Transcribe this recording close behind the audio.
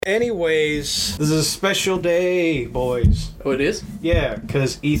Anyways, this is a special day, boys. Oh, it is? Yeah,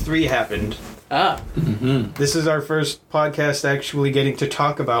 because E3 happened. Ah. Mm-hmm. This is our first podcast actually getting to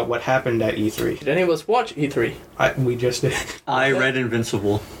talk about what happened at E3. Did any of us watch E3? We just did. I read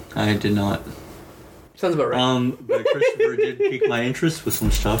Invincible. I did not. Sounds about right. But Christopher did pique my interest with some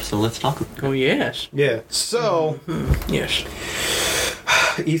stuff, so let's talk about it. Oh, yes. Yeah, so... Yes.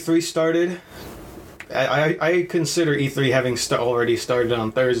 E3 started. I consider E3 having already started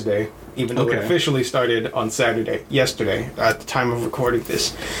on Thursday, even though it officially started on Saturday, yesterday, at the time of recording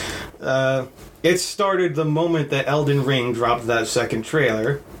this. It started the moment that Elden Ring dropped that second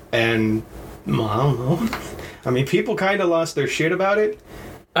trailer, and I don't know. I mean, people kind of lost their shit about it.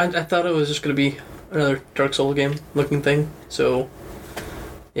 I thought it was just going to be another Dark Souls game looking thing, so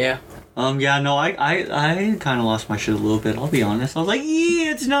yeah. I kind of lost my shit a little bit, I'll be honest. I was like,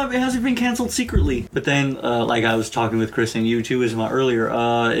 yeah, it hasn't been canceled secretly. But then, like I was talking with Chris and you too earlier,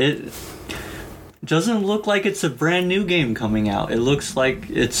 it doesn't look like it's a brand new game coming out. It looks like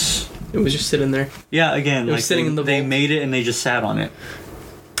it was just sitting there. Yeah, again, it was sitting in the they vault. made it and they just sat on it.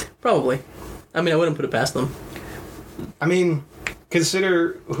 Probably. I mean, I wouldn't put it past them. I mean,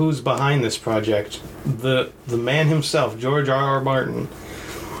 consider who's behind this project. The man himself, George R.R. Martin.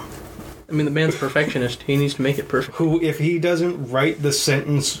 I mean, the man's a perfectionist. He needs to make it perfect. Who, if he doesn't write the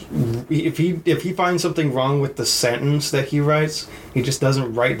sentence, if he finds something wrong with the sentence that he writes, he just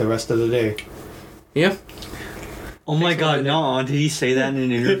doesn't write the rest of the day. Yeah. Oh my god, no, did he say that in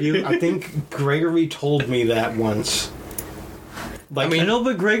an interview? I think Gregory told me that once. Like, I know,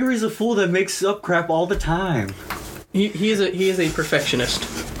 but Gregory's a fool that makes up crap all the time. He is a perfectionist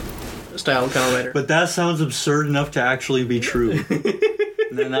style kind of writer. But that sounds absurd enough to actually be true.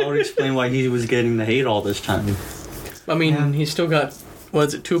 And then that would explain why he was getting the hate all this time. I mean, he's still got,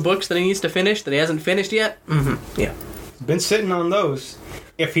 2 books that he needs to finish that he hasn't finished yet? Mm-hmm. Yeah. Been sitting on those.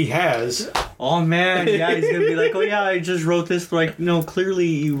 If he has. Oh man, yeah, he's gonna be like, oh yeah, I just wrote this. Like, no, clearly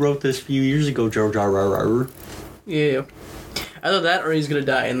you wrote this a few years ago, George R.R. Yeah. Either that or he's gonna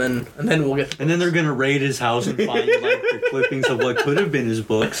die, and then we'll get. And then they're gonna raid his house and find like the clippings of what could have been his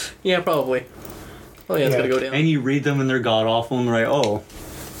books. Yeah, probably. Oh yeah, it's gonna go down. And you read them and they're god awful, and they're like,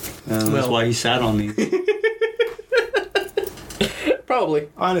 that's why he sat on these. Probably.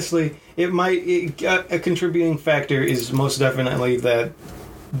 Honestly, a contributing factor is most definitely that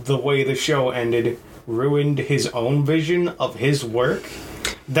the way the show ended ruined his own vision of his work.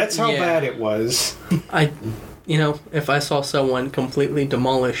 That's how bad it was. If I saw someone completely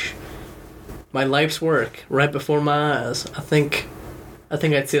demolish my life's work right before my eyes, I think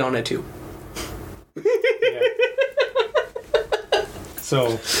I'd sit on it too.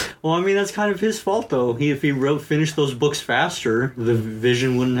 So, well, I mean, that's kind of his fault, though. If he finished those books faster, the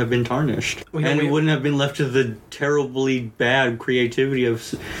vision wouldn't have been tarnished. It wouldn't have been left to the terribly bad creativity of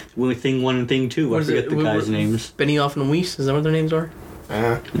Thing 1 and Thing 2. I forget the guys' names. Benioff and Weiss, is that what their names are?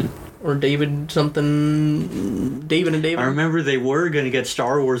 Or David and David. I remember they were going to get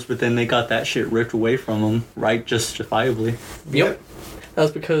Star Wars, but then they got that shit ripped away from them, right, justifiably. Yep. That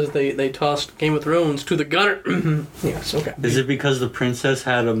was because they tossed Game of Thrones to the gutter. Yes, okay. Is it because the princess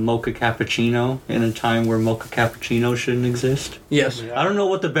had a mocha cappuccino in a time where mocha cappuccino shouldn't exist? Yes. Yeah. I don't know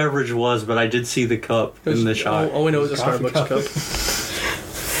what the beverage was, but I did see the cup in the shot. All we know is a Starbucks cup.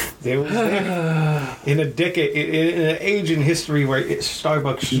 There was in a decade, in an age in history where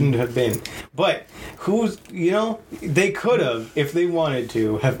Starbucks shouldn't have been. But they could have, if they wanted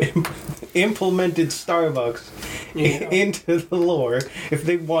to, have implemented Starbucks into the lore if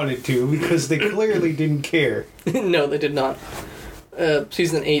they wanted to, because they clearly didn't care. No, they did not.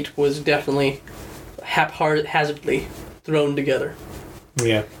 Season 8 was definitely haphazardly thrown together.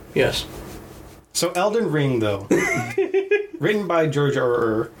 Yeah. Yes. So Elden Ring, though, written by George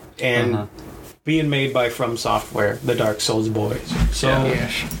R.R. and being made by From Software, the Dark Souls boys. So,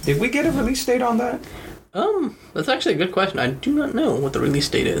 did we get a release date on that? That's actually a good question. I do not know what the release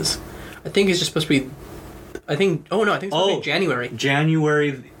date is. I think it's just supposed to be... I think it's supposed to be January.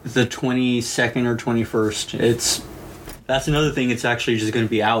 January the 22nd or 21st. That's another thing. It's actually just going to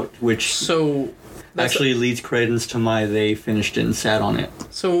be out, which... So... actually leads credence to my they finished it and sat on it.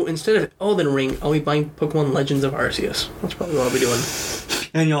 So instead of Elden Ring, I'll be buying Pokemon Legends of Arceus. That's probably what I'll be doing.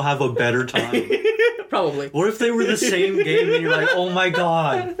 And you'll have a better time. Probably. What if they were the same game and you're like, oh my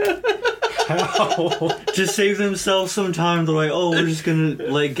god. How? To save themselves some time, they're like, we're just gonna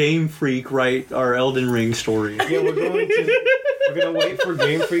let Game Freak write our Elden Ring story. Yeah, we're gonna wait for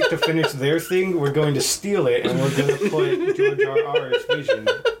Game Freak to finish their thing, we're going to steal it, and we're gonna put George R.R.'s vision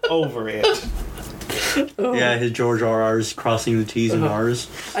over it. Yeah, his George R.R.'s crossing the T's and R's.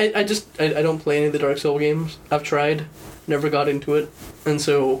 I don't play any of the Dark Souls games. I've tried. Never got into it, and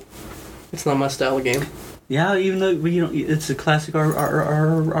so it's not my style of game. Yeah, even though it's a classic R.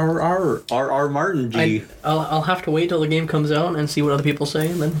 Martin G. I'll have to wait till the game comes out and see what other people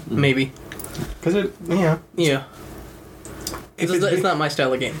say, and then maybe. Because Yeah. It's not my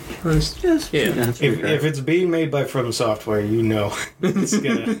style of game. If it's being made by From Software, it's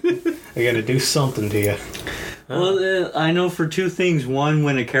gonna do something to you. Well, I know for two things. One,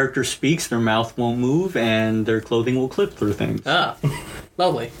 when a character speaks, their mouth won't move and their clothing will clip through things. Ah,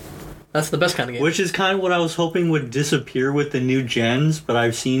 lovely. That's the best kind of game. Which is kind of what I was hoping would disappear with the new gens, but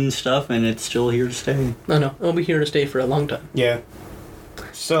I've seen stuff and it's still here to stay. No, it'll be here to stay for a long time. Yeah.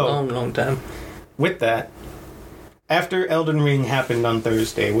 So long time. With that, after Elden Ring happened on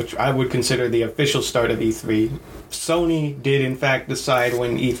Thursday, which I would consider the official start of E3, Sony did in fact decide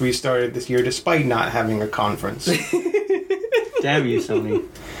when E3 started this year, despite not having a conference. Damn you, Sony.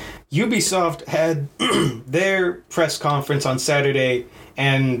 Ubisoft had their press conference on Saturday,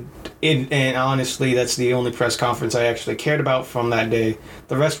 and honestly, that's the only press conference I actually cared about from that day.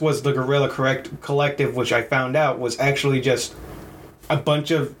 The rest was the Guerrilla Collective, which I found out was actually just a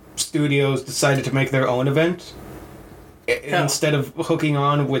bunch of studios decided to make their own event. Instead of hooking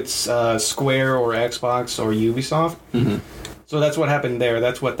on with Square or Xbox or Ubisoft. Mm-hmm. So that's what happened there.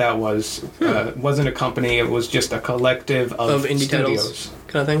 That's what that was. It wasn't a company. It was just a collective of indie studios. Titles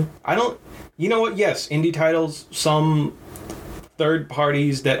kind of thing? You know what? Yes, indie titles. Some third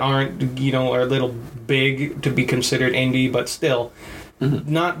parties that aren't, are a little big to be considered indie, but still.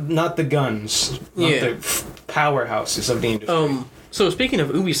 Mm-hmm. Not the guns. Not the powerhouses of the industry. So speaking of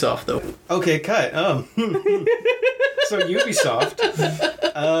Ubisoft, though. Okay, cut. So Ubisoft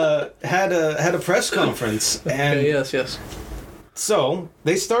had a press conference, and okay, yes. So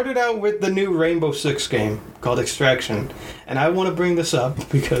they started out with the new Rainbow Six game called Extraction, and I want to bring this up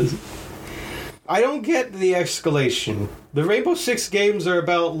because I don't get the escalation. The Rainbow Six games are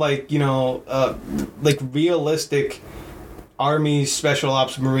about like realistic armies, special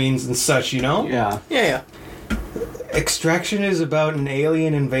ops, marines, and such. Yeah. Extraction is about an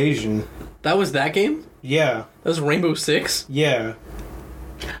alien invasion. That was that game? Yeah. That was Rainbow Six? Yeah.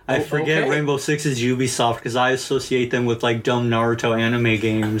 I forget Rainbow Six is Ubisoft because I associate them with like dumb Naruto anime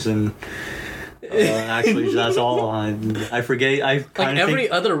games, and actually that's all. I forget. I kind of every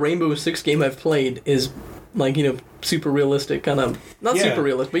other Rainbow Six game I've played is like super realistic, kind of not super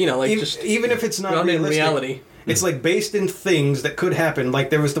realistic, but just even if it's not realistic, in reality. It's like based in things that could happen.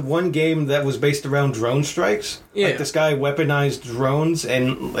 Like there was the one game that was based around drone strikes. Yeah. Like this guy weaponized drones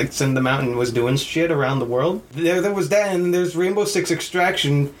and like sent them out and was doing shit around the world. There was that, and there's Rainbow Six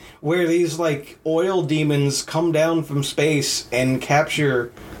Extraction where these like oil demons come down from space and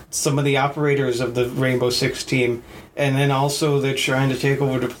capture some of the operators of the Rainbow Six team, and then also they're trying to take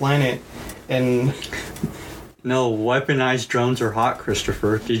over the planet and. No, weaponized drones are hot,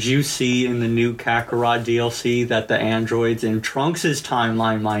 Christopher. Did you see in the new Kakarot DLC that the androids in Trunks'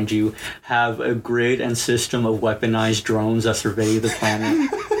 timeline, mind you, have a grid and system of weaponized drones that survey the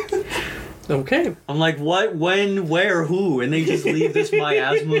planet? Okay. I'm like, what, when, where, who? And they just leave this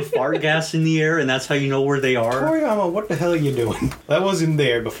miasma fart gas in the air, and that's how you know where they are? Toriyama, what the hell are you doing? That wasn't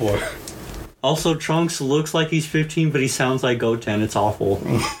there before. Also, Trunks looks like he's 15, but he sounds like Goten. It's awful.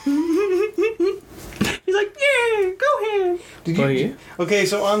 Did you? Okay,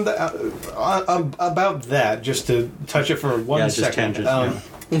 so on the about that, just to touch it for one second. Tangents,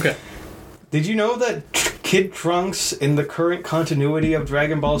 Okay. Did you know that Kid Trunks in the current continuity of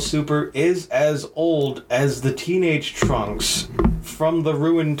Dragon Ball Super is as old as the teenage Trunks from the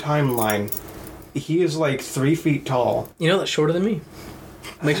Ruined timeline? He is like 3 feet tall. That's shorter than me.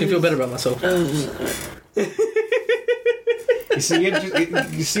 Makes me feel better about myself.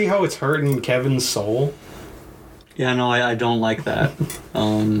 You see how it's hurting Kevin's soul? Yeah, no, I don't like that.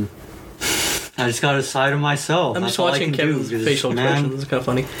 I just got a side of myself. I'm just watching Kevin's facial expressions. It's kind of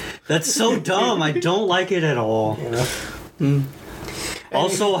funny. That's so dumb. I don't like it at all. Yeah. Mm.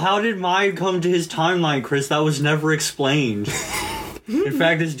 Also, how did Mai come to his timeline, Chris? That was never explained. In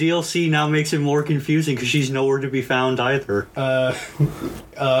fact, his DLC now makes it more confusing because she's nowhere to be found either. Yes.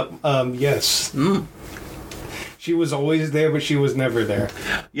 Mm. She was always there, but she was never there.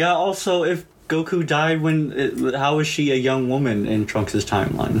 Yeah, also, if Goku died how is she a young woman in Trunks'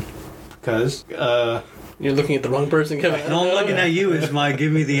 timeline? Because, You're looking at the wrong person, Kevin. No, I'm looking at you.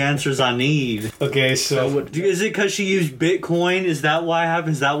 Give me the answers I need. Okay, so is it because she used Bitcoin? Is that why it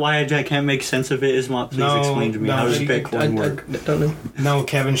happens? Is that why I can't make sense of it? Please explain to me. How does Bitcoin work? I don't know. No,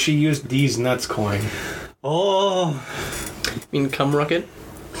 Kevin, she used D's Nuts coin. Oh. You mean Cum Rocket?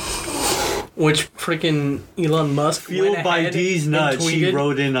 Which freaking Elon Musk fueled by D's Nuts, she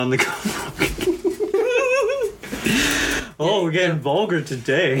wrote in on the Cum Rocket. Oh, we're getting vulgar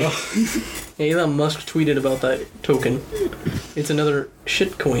today. Yeah, Elon Musk tweeted about that token. It's another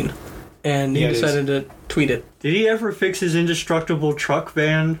shit coin. And he decided to tweet it. Did he ever fix his indestructible truck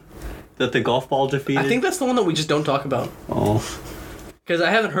van that the golf ball defeated? I think that's the one that we just don't talk about. Oh. Because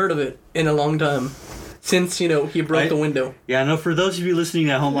I haven't heard of it in a long time. Since, he broke the window. Yeah, no, for those of you listening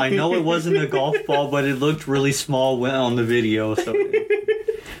at home, I know it wasn't a golf ball, but it looked really small on the video. So,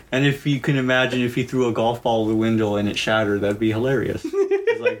 and if you can imagine if he threw a golf ball out the window and it shattered, that'd be hilarious.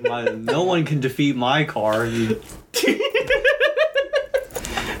 It's like, no one can defeat my car.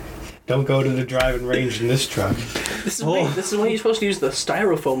 Don't go to the driving range in this truck. This is when you're supposed to use the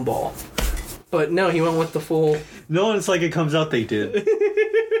styrofoam ball. But no, he went with the full... No, it's like it comes out they did.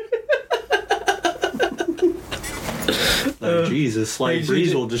 Jesus, Slight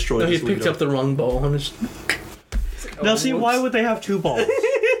Breeze will destroy this window. He picked up the wrong ball. Now see, why would they have two balls?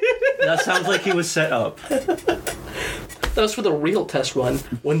 That sounds like he was set up. That was for the real test run,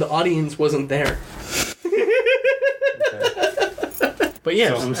 when the audience wasn't there. Okay. But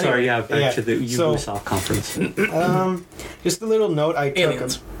yeah, I'm sorry, back to the Ubisoft conference. Just a little note I took.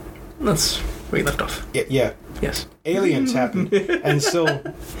 Aliens. That's where you left off. Yeah. Yes. Aliens happened. And so,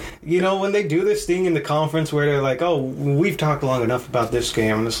 when they do this thing in the conference where they're like, oh, we've talked long enough about this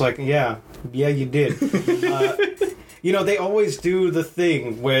game. And it's like, yeah, you did. They always do the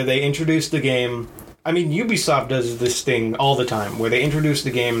thing where they introduce the game. I mean, Ubisoft does this thing all the time where they introduce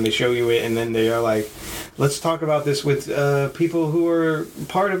the game and they show you it and then they are like, let's talk about this with people who are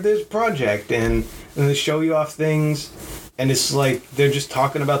part of this project. And they show you off things. And it's like they're just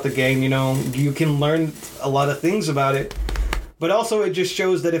talking about the game, You can learn a lot of things about it. But also it just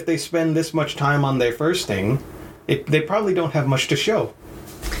shows that if they spend this much time on their first thing, they probably don't have much to show.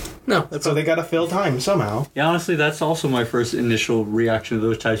 No. So they got to fill time somehow. Yeah, honestly, that's also my first initial reaction to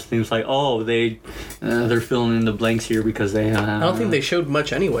those types of things. Like, oh, they're filling in the blanks here because they... I don't think they showed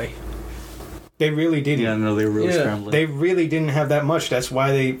much anyway. They really didn't. Yeah, no, they were really scrambling. They really didn't have that much. That's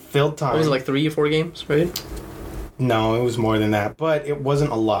why they filled time. What was it, like 3 or 4 games, right? No, it was more than that, but it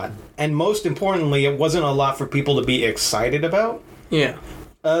wasn't a lot. And most importantly, it wasn't a lot for people to be excited about. Yeah.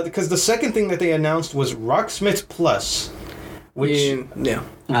 Because the second thing that they announced was Rocksmith Plus, which... Yeah.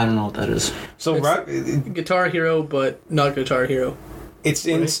 I don't know what that is. So Guitar Hero, but not Guitar Hero. It's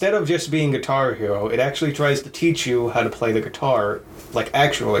right? Instead of just being Guitar Hero, it actually tries to teach you how to play the guitar, like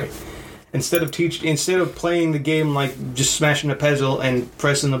actually. Instead of playing the game like just smashing a pedal and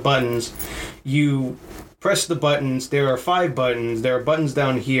pressing the buttons, you... press the buttons. There are 5 buttons. There are buttons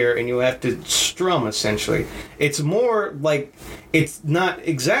down here, and you have to strum, essentially. It's more like... It's not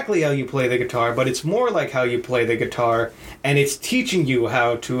exactly how you play the guitar, but it's more like how you play the guitar, and it's teaching you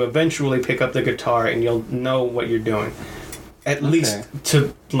how to eventually pick up the guitar, and you'll know what you're doing. At least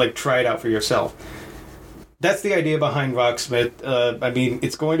to, try it out for yourself. That's the idea behind Rocksmith. I mean,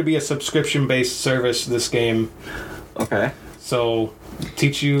 it's going to be a subscription-based service, this game. Okay. So...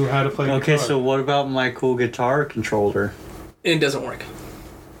 teach you how to play guitar. Okay, so what about my cool guitar controller? It doesn't work.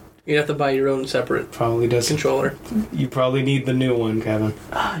 You have to buy your own separate controller. You probably need the new one, Kevin.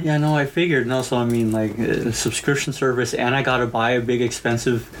 Yeah, no, I figured. No, so I mean, a subscription service, and I gotta buy a big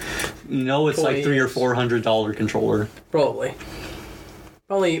expensive. It's like $300 or $400 controller.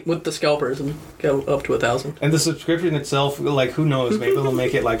 Probably with the scalpers and go up to 1,000. And the subscription itself, who knows? Maybe they'll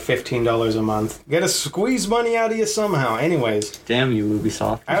make it $15 a month. Gotta squeeze money out of you somehow. Anyways, damn you,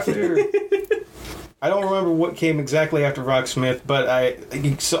 Ubisoft. After. I don't remember what came exactly after Rocksmith, but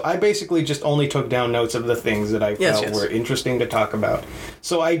I basically just only took down notes of the things that I felt were interesting to talk about.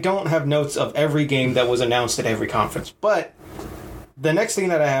 So I don't have notes of every game that was announced at every conference. But the next thing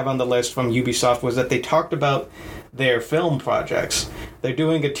that I have on the list from Ubisoft was that they talked about their film projects. They're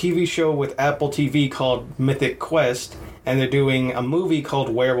doing a TV show with Apple TV called Mythic Quest, and they're doing a movie called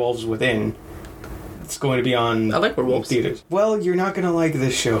Werewolves Within. It's going to be on I like werewolves. Theaters. Well, you're not going to like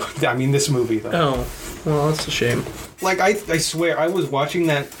this show. I mean, this movie, though. Oh, well, that's a shame. I swear, I was watching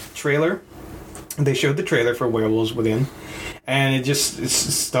that trailer. They showed the trailer for Werewolves Within, and it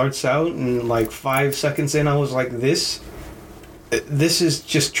starts out, and 5 seconds in, I was like, this is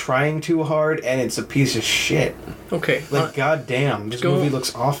just trying too hard, and it's a piece of shit. Okay. Goddamn, this movie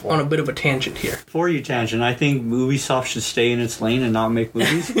looks awful. On a bit of a tangent here. For you, tangent, I think Ubisoft should stay in its lane and not make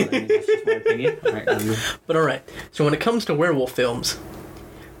movies. But I mean, that's just my opinion. But alright, so when it comes to werewolf films,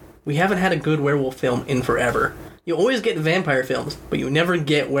 we haven't had a good werewolf film in forever. You always get vampire films, but you never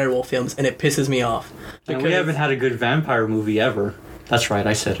get werewolf films, and it pisses me off. And we haven't had a good vampire movie ever. That's right,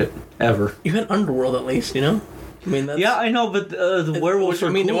 I said it. Ever. You had Underworld, at least, I mean, that's... Yeah, I know, but the werewolves are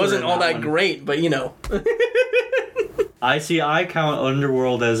cooler. It wasn't all that great, but I count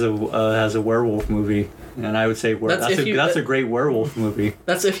Underworld as a werewolf movie. And I would say that's a great werewolf movie.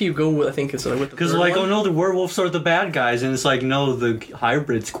 That's if you go with, I think it's with the because like, one. Oh no, the werewolves are the bad guys, and it's like, no, the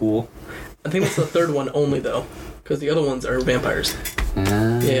hybrid's cool. I think that's the third one only though, because the other ones are vampires.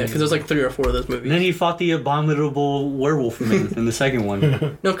 Yeah, because there's like 3 or 4 of those movies. And then he fought the abominable werewolf man in the second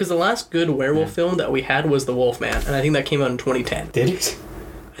one. No, because the last good werewolf film that we had was The Wolfman, and I think that came out in 2010. Did it?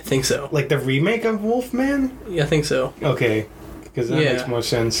 I think so. Like the remake of Wolfman? Yeah, I think so. Okay, because that makes more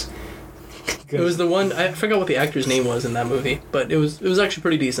sense. It was the one, I forgot what the actor's name was in that movie, but it was actually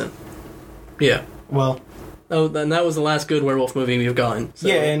pretty decent. Yeah. Well. Oh, and that was the last good werewolf movie we've gotten. So.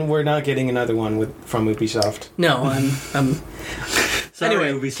 Yeah, and we're not getting another one from Ubisoft. No, I'm Sorry,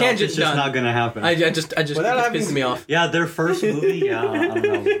 anyway, Ubisoft, it's just not going to happen. I just it's pissing me off. Yeah, their first movie, I don't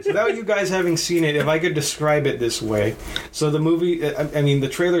know. Without you guys having seen it, if I could describe it this way. So the movie, I mean, the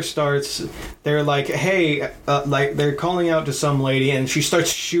trailer starts, they're like, hey, like, they're calling out to some lady, and she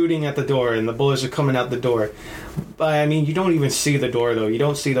starts shooting at the door, and the bullets are coming out the door. But, I mean, you don't even see the door, though. You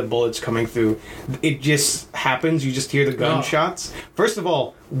don't see the bullets coming through. It just happens. You just hear the gunshots. First of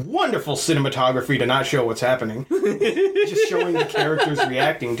all, wonderful cinematography to not show what's happening. Just showing the characters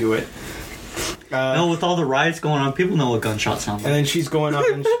reacting to it. No, with all the riots going on, people know what gunshots sound like. And then she's going up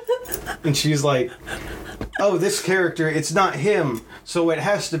and she's like, oh, this character, it's not him, so it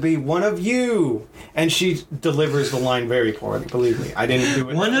has to be one of you. And she delivers the line very poorly, believe me. I didn't do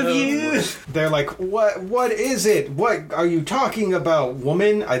it. One of you? They're like, what is it? What are you talking about,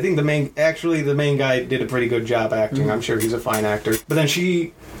 woman? I think the main guy did a pretty good job acting. I'm sure he's a fine actor. But then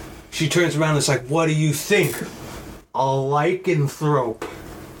she turns around and is like, what do you think? A lycanthrope.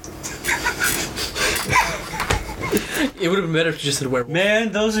 It would have been better if you just said werewolf.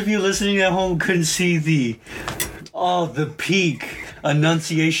 Man, those of you listening at home couldn't see the peak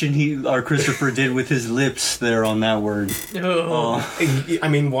enunciation our Christopher did with his lips there on that word. Oh. I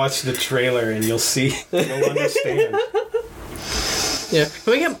mean, watch the trailer and you'll see. You'll understand. Yeah.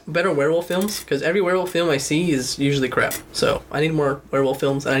 Can we get better werewolf films? Because every werewolf film I see is usually crap. So I need more werewolf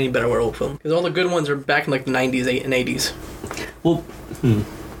films, and I need better werewolf films. Because all the good ones are back in like the 90s and 80s. Well,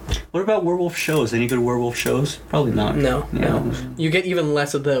 what about werewolf shows? Any good werewolf shows? Probably not. No. You get even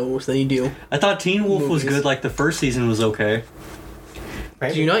less of those than you do. I thought Teen Wolf was good. Like, the first season was okay.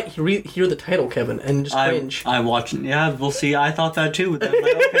 Right. Do you not hear the title, Kevin, and just cringe? I watched. Yeah, we'll see. I thought that too. But then I'm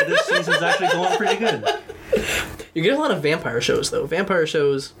like, okay, this season's actually going pretty good. You get a lot of vampire shows, though. Vampire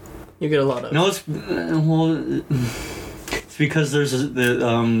shows, you get a lot of. No, it's because there's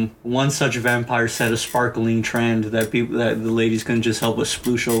one such vampire set a sparkling trend that the ladies couldn't just help but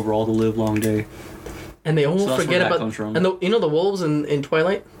sploosh over all the live long day. And they all forget about. And the wolves in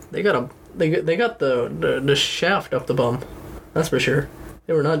Twilight, they got the shaft up the bum. That's for sure.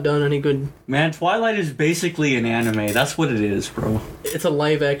 They were not done any good. Man, Twilight is basically an anime. That's what it is, bro. It's a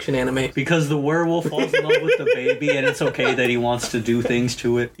live-action anime. Because the werewolf falls in love with the baby, and it's okay that he wants to do things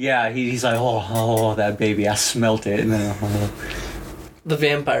to it. Yeah, he's like, oh, that baby, I smelt it. And then, The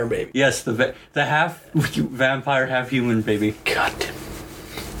vampire baby. Yes, the half vampire, half human baby. God.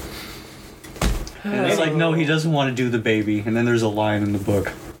 And it's like, no, he doesn't want to do the baby. And then there's a line in the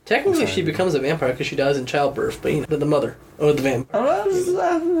book. Technically, she becomes a vampire because she dies in childbirth, but the mother or the vampire.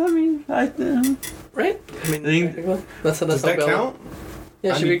 Right? I mean, that's does that count?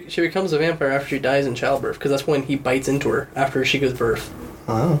 Yeah, she becomes a vampire after she dies in childbirth because that's when he bites into her after she gives birth.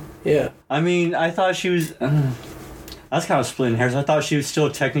 Oh. Yeah. I mean, I thought she was. That's kind of splitting hairs. I thought she was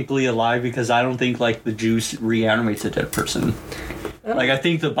still technically alive because I don't think like the juice reanimates a dead person. Like, I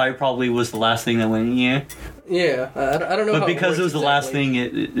think the bite probably was the last thing that went, yeah. Yeah, I don't know. But because it was the last thing,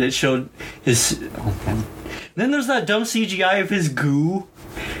 it showed his. Oh man! Then there's that dumb CGI of his goo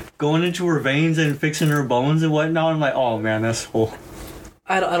going into her veins and fixing her bones and whatnot. I'm like, oh man, that's whole.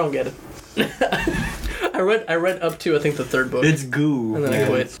 I don't get it. I read up to I think the third book. It's goo. And then I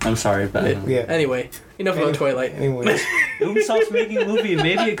quit. I'm sorry about it. Yeah. Anyway, enough about Twilight. Anyways. Ubisoft's making a movie.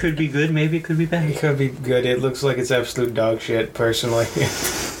 Maybe it could be good. Maybe it could be bad. It could be good. It looks like it's absolute dog shit, personally.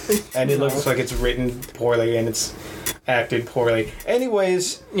 And it looks like it's written poorly and it's acted poorly.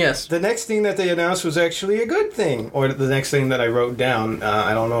 Anyways, yes. The next thing that they announced was actually a good thing. Or the next thing that I wrote down.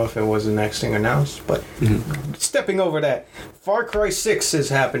 I don't know if it was the next thing announced, but stepping over that. Far Cry 6 is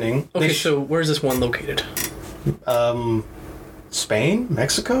happening. Okay, so where's this one located? Spain?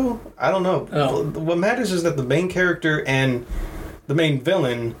 Mexico? I don't know. Oh. What matters is that the main character and the main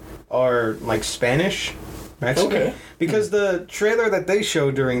villain are like Spanish, Mexican. Okay. Because the trailer that they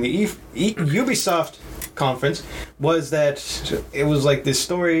showed during the Ubisoft conference was that it was like this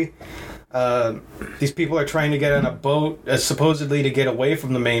story these people are trying to get on a boat, supposedly to get away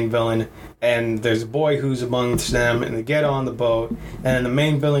from the main villain, and there's a boy who's amongst them, and they get on the boat, and the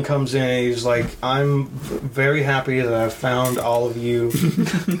main villain comes in, and he's like, I'm very happy that I've found all of you,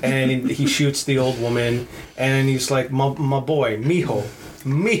 and he shoots the old woman, and he's like, my boy,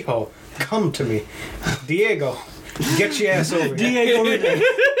 mijo, come to me. Diego, get your ass over here. Diego,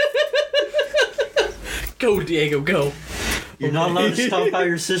 Go, Diego, go. you're not allowed to stomp out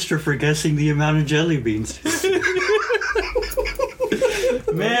your sister for guessing the amount of jelly beans.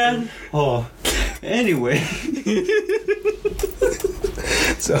 Man. Oh. Anyway.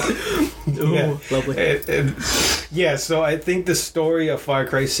 So, Ooh, lovely. Yeah, so I think the story of Far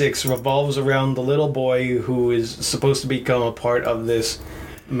Cry 6 revolves around the little boy who is supposed to become a part of this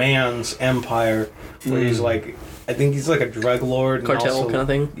man's empire, where he's like, I think he's like a drug lord. Cartel also, kind of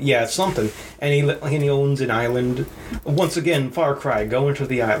thing? Yeah, something. And he owns an island. Once again, Far Cry, go into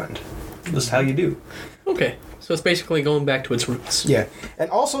the island. That's how you do. Okay, so it's basically going back to its roots. Yeah. And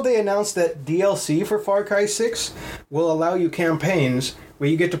also they announced that DLC for Far Cry 6 will allow you campaigns where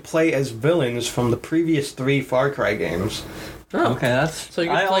you get to play as villains from the previous 3 Far Cry games. Oh. Okay, that's... So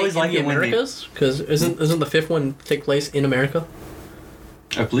you I can play always in like the it when they... Americas? Because isn't the 5th one take place in America?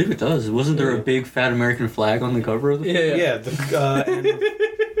 I believe it does. Wasn't there a big fat American flag on the cover of the... Yeah, and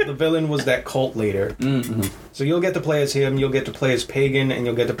the villain was that cult leader. Mm-hmm. So you'll get to play as him, you'll get to play as Pagan, and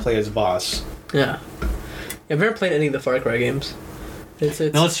you'll get to play as Boss. Yeah. I've never played any of the Far Cry games. It's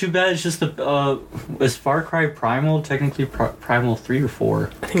No, it's too bad. It's just the... is Far Cry Primal technically Primal 3 or 4?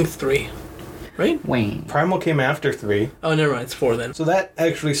 I think it's 3. Right? Wayne. Primal came after 3. Oh, never mind. It's 4 then. So that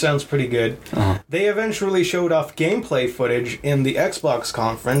actually sounds pretty good. Uh-huh. They eventually showed off gameplay footage in the Xbox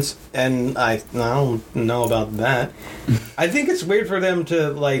conference, and I don't know about that. I think it's weird for them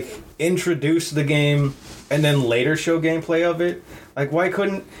to, like, introduce the game and then later show gameplay of it. Like, why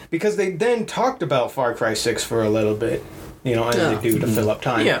couldn't... Because they then talked about Far Cry 6 for a little bit, you know, as they do to fill up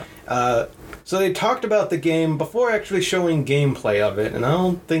time. Yeah. So they talked about the game before actually showing gameplay of it, and I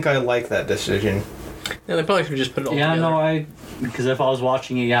don't think I like that decision. Yeah, they probably should just put it all Yeah, together. no, because if I was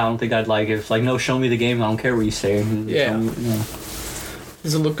watching it, I don't think I'd like it. It's like, no, show me the game. I don't care what you say. Yeah.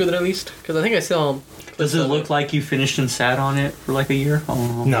 Does it look good at least? Because I think I saw... Does it look like you finished and sat on it for like a year?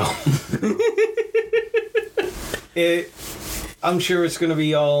 Oh. No. I'm sure it's going to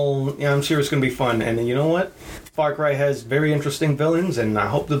be I'm sure it's going to be fun. And you know what? Far Cry has very interesting villains, and I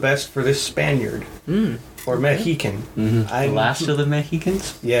hope the best for this Spaniard. Or Mexican. Mm-hmm. The last of the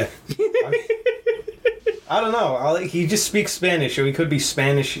Mexicans? Yeah. I don't know. He just speaks Spanish, or he could be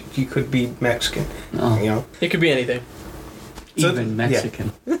Spanish, he could be Mexican. Oh. You know? It could be anything. Even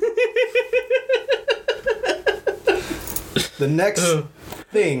Mexican. Yeah. The next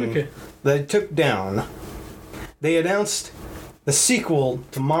thing that I took down, they announced the sequel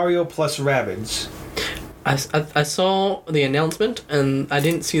to Mario plus Rabbids. I saw the announcement, and I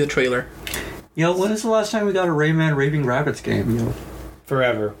didn't see the trailer. Yo, when is the last time we got a Rayman Raving Rabbids game? Yo?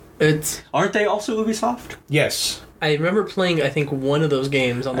 Forever. Aren't they also Ubisoft? Yes. I remember playing, I think, one of those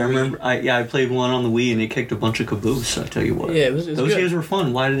games on the Wii. I played one on the Wii and it kicked a bunch of caboose, I tell you what. Yeah, it was those good. games were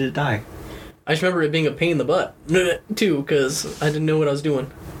fun. Why did it die? I just remember it being a pain in the butt, too, because I didn't know what I was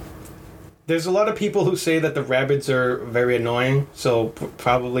doing. There's a lot of people who say that the Rabbids are very annoying, so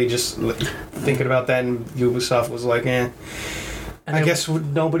probably just thinking about that, and Ubisoft was like, I guess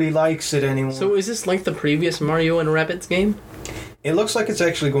nobody likes it anymore. So is this like the previous Mario and Rabbids game? It looks like it's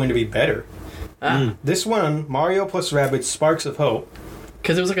actually going to be better. This one, Mario plus Rabbids Sparks of Hope.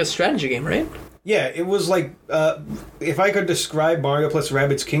 Because it was like a strategy game, right? Yeah, it was like, if I could describe Mario plus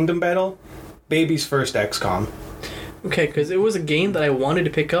Rabbids Kingdom Battle, baby's first XCOM. Okay, because it was a game that I wanted to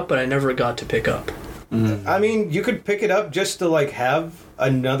pick up, but I never got to pick up. I mean, you could pick it up just to, like, have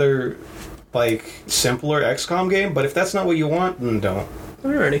another, like, simpler XCOM game, but if that's not what you want, then don't.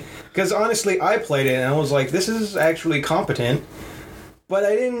 Alrighty. Because honestly, I played it and I was like, this is actually competent, but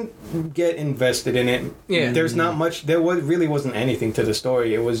I didn't get invested in it. Yeah. There's not much, really wasn't anything to the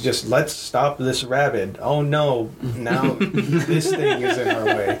story. It was just, let's stop this rabbit. Oh no, now this thing is in our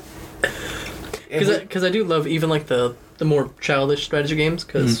way. Because I do love even like the more childish strategy games,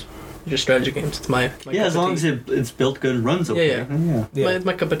 because just strategy games. It's my yeah, as long as it's built good and runs okay. Yeah. It's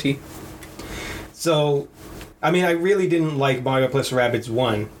my cup of tea. So, I mean, I really didn't like Mario plus Rabbids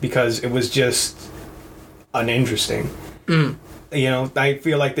 1 because it was just uninteresting. You know, I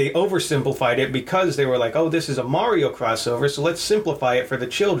feel like they oversimplified it because they were like, oh, this is a Mario crossover, so let's simplify it for the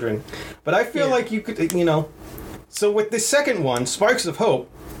children. But I feel like you could, you know... So with the second one, Sparks of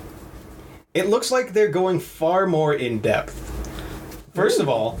Hope, it looks like they're going far more in depth. First of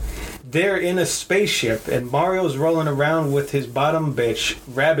all, they're in a spaceship, and Mario's rolling around with his bottom bitch,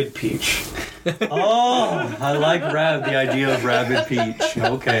 Rabbid Peach. Oh, I like the idea of Rabbid Peach.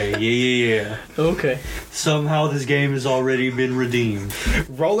 Okay, yeah. Okay. Somehow this game has already been redeemed.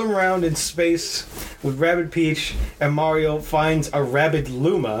 Rolling around in space with Rabbid Peach, and Mario finds a Rabbid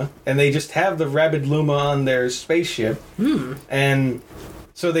Luma, and they just have the Rabbid Luma on their spaceship. And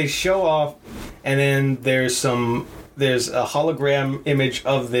so they show off, and then there's a hologram image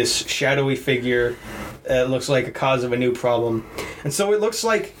of this shadowy figure. It looks like a cause of a new problem. And so it looks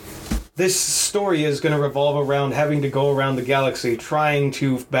like this story is going to revolve around having to go around the galaxy trying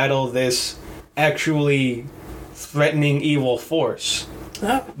to battle this actually threatening evil force.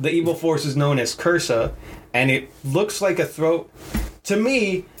 The evil force is known as Cursa, and it looks like to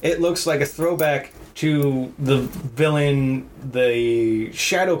me, it looks like a throwback to the villain, the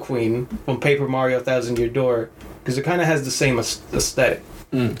Shadow Queen from Paper Mario Thousand Year Door, because it kind of has the same aesthetic.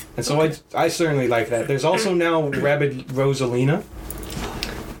 And so I certainly like that. There's also now Rabbid Rosalina.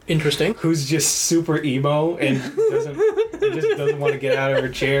 Interesting. Who's just super emo and doesn't want to get out of her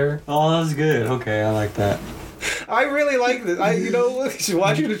chair. Oh, that's good. Okay, I like that. I really like this.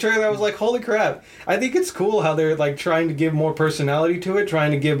 Watching the trailer, I was like, holy crap. I think it's cool how they're like trying to give more personality to it,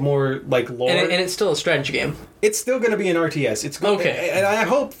 trying to give more like lore. And it's still a strategy game. It's still going to be an RTS. It's okay. And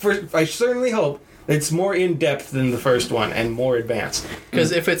I certainly hope it's more in depth than the first one and more advanced.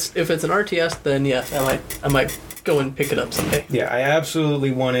 Because if it's an RTS, then yes, I might go and pick it up someday. Yeah, I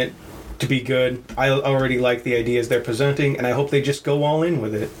absolutely want it to be good. I already like the ideas they're presenting, and I hope they just go all in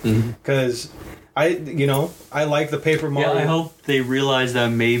with it. Because I like the Paper Mario. Yeah, I hope they realize that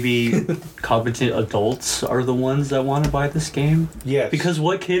maybe competent adults are the ones that want to buy this game. Yes. Because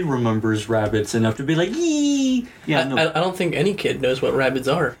what kid remembers rabbits enough to be like, yee? Yeah, I don't think any kid knows what rabbits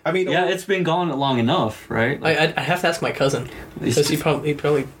are. I mean, yeah, it's been gone long enough, right? I have to ask my cousin, because he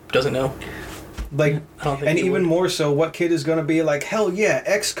probably doesn't know. Like, I don't think and he even would. more so, what kid is going to be like, hell yeah,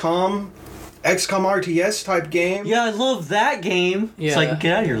 XCOM RTS type game? Yeah, I love that game. Yeah. It's like,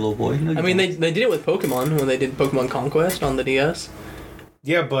 get out of here, little boy. No, I mean, they did it with Pokemon when they did Pokemon Conquest on the DS.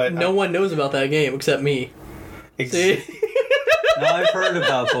 Yeah, but... No one knows about that game except me. See? No, I've heard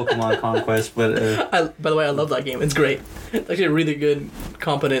about Pokemon Conquest, but... By the way, I love that game. It's great. It's actually a really good,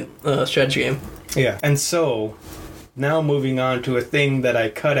 competent strategy game. Yeah, and so... Now moving on to a thing that I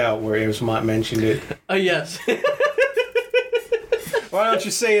cut out where Ismat mentioned it. Yes. Why don't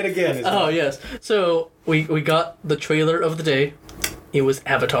you say it again? Ismat? Oh, yes. So, we got the trailer of the day. It was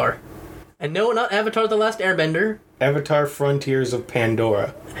Avatar. And no, not Avatar The Last Airbender. Avatar Frontiers of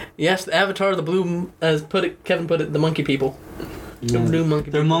Pandora. Yes, the Avatar, the blue, as Kevin put it, the monkey people. The blue monkey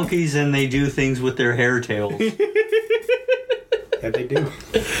They're people. monkeys and they do things with their hair tails. Yeah, they do.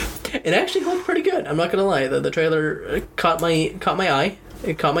 It actually looked pretty good. I'm not gonna lie. The trailer caught my eye.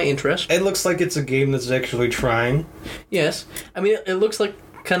 It caught my interest. It looks like it's a game that's actually trying. Yes, I mean it looks like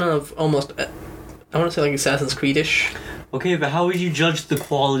kind of almost. I want to say like Assassin's Creed-ish. Okay, but how would you judge the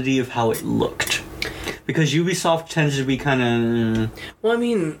quality of how it looked? Because Ubisoft tends to be kind of... Well, I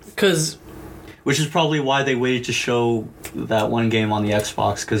mean, because... Which is probably why they waited to show that one game on the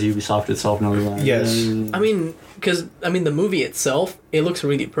Xbox, because Ubisoft itself knows that. Yes. I mean, because, the movie itself, it looks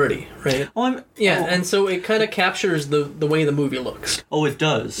really pretty, right? And so it kind of captures the way the movie looks. Oh, it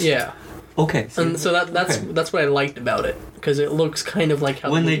does? Yeah. Okay. And so that's what I liked about it, because it looks kind of like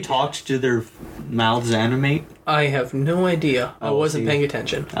how... When they talked, do their mouths animate? I have no idea. I wasn't paying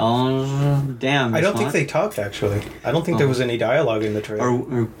attention. Oh, damn. I don't think they talked, actually. I don't think there was any dialogue in the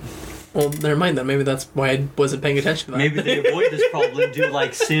trailer. Well, never mind then. Maybe that's why I wasn't paying attention to that. Maybe they avoid this problem and do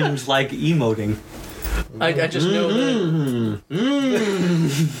like Sims, like emoting. I just know that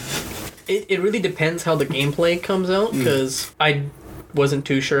it really depends how the gameplay comes out, because I wasn't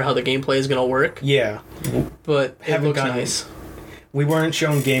too sure how the gameplay is going to work. Yeah. But it looks nice. We weren't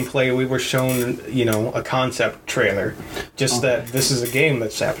shown gameplay, we were shown, a concept trailer. Just that this is a game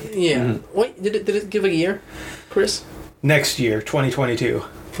that's happening. Yeah. Mm-hmm. Wait, did it give a year, Chris? Next year, 2022.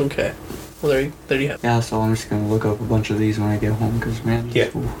 Okay. Well, there you have it. Yeah, so I'm just going to look up a bunch of these when I get home, because, man... Yeah.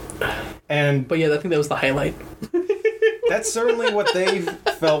 But yeah, I think that was the highlight. That's certainly what they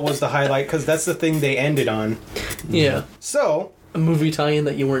felt was the highlight, because that's the thing they ended on. Yeah. So... A movie tie-in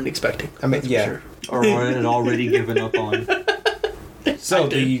that you weren't expecting. I mean, yeah. Sure. Or had already given up on. So,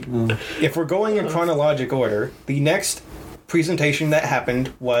 if we're going in chronologic order, the next presentation that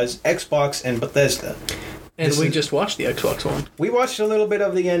happened was Xbox and Bethesda. And we just watched the Xbox one. We watched a little bit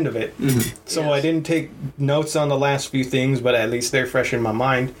of the end of it. Mm-hmm. So yes. I didn't take notes on the last few things, but at least they're fresh in my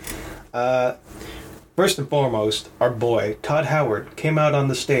mind. First and foremost, our boy, Todd Howard, came out on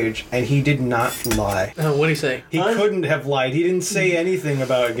the stage and he did not lie. What'd he say? He couldn't have lied. He didn't say anything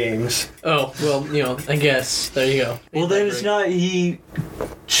about games. Oh, well, I guess. There you go. Well, then it's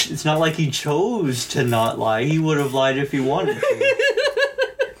not like he chose to not lie. He would have lied if he wanted to.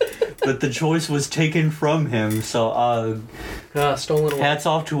 But the choice was taken from him, so, stolen away. hats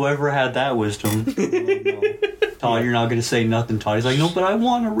off to whoever had that wisdom. No. Todd, you're not going to say nothing, Todd. He's like, no, but I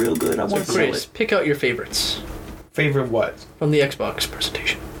want a real good. I want to Chris, pick out your favorites. Favorite what? From the Xbox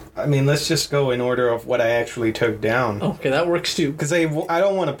presentation. I mean, let's just go in order of what I actually took down. Okay, that works too. Because I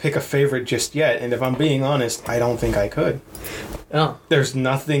don't want to pick a favorite just yet, and if I'm being honest, I don't think I could. Oh. There's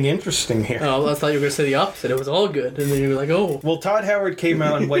nothing interesting here. Oh, I thought you were going to say the opposite. It was all good. And then you were like, oh. Well, Todd Howard came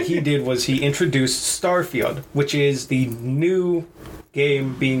out, and what he did was he introduced Starfield, which is the new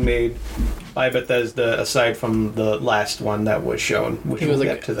game being made by Bethesda, aside from the last one that was shown, which we'll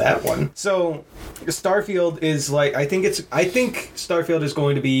get to that one. So, Starfield is like, I think Starfield is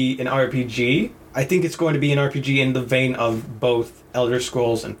going to be an RPG. I think it's going to be an RPG in the vein of both Elder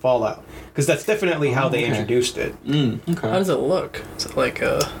Scrolls and Fallout, because that's definitely how they introduced it. Okay. How does it look? Is it like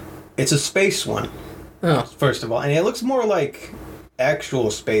a... It's a space one, first of all, and it looks more like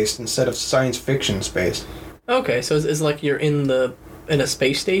actual space instead of science fiction space. Okay, so it's like you're in a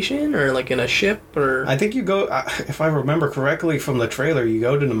space station, or like in a ship, or... I think you go, if I remember correctly from the trailer, you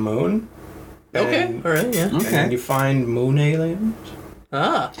go to the moon. Okay, alright, yeah. Okay. And you find moon aliens.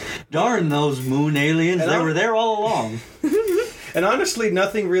 Ah. Darn those moon aliens. They were there all along. And honestly,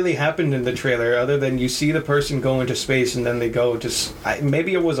 nothing really happened in the trailer other than you see the person go into space and then they go just...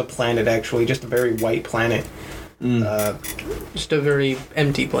 maybe it was a planet, actually, just a very white planet. Just a very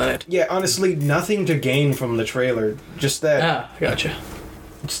empty planet. Yeah, honestly, nothing to gain from the trailer. Just that... Ah, gotcha.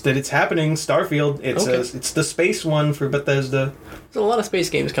 Just that it's happening. Starfield, it's the space one for Bethesda. There's a lot of space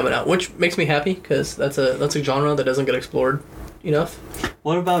games coming out, which makes me happy, because that's a genre that doesn't get explored enough.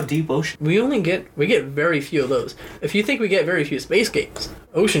 What about Deep Ocean? We get very few of those. If you think we get very few space games,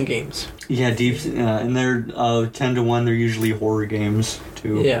 ocean games. Yeah, and they're 10 to 1. They're usually horror games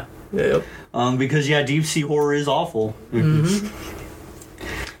too. Yeah. Yep. Because deep sea horror is awful. Mm-hmm.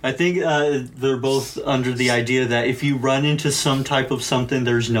 I think they're both under the idea that if you run into some type of something,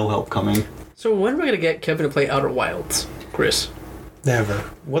 there's no help coming. So when are we gonna get Kevin to play Outer Wilds, Chris? Never.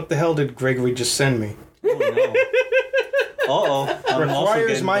 What the hell did Gregory just send me? Oh no. Uh-oh.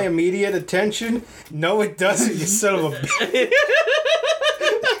 Requires my immediate attention? No, it doesn't, you son of a bitch.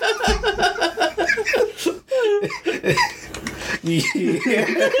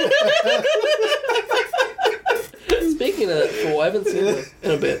 Speaking of that fool, I haven't seen him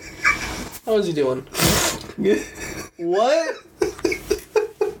in a bit. How is he doing? What?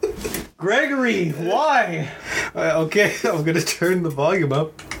 Gregory, why? Okay, I'm gonna turn the volume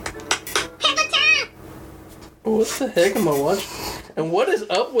up. What the heck am I watching? And what is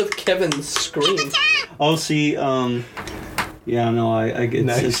up with Kevin's screen? Oh, see, yeah, no, I get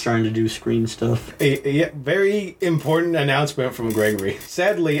it's starting to do screen stuff. A very important announcement from Gregory.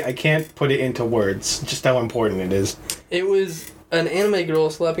 Sadly, I can't put it into words, just how important it is. It was an anime girl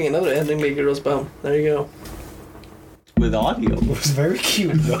slapping another anime girl's bum. There you go. With audio. It was very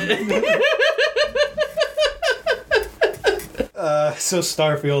cute, though. So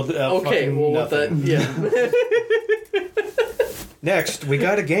Starfield. Okay, well, nothing. with that, yeah. Next, we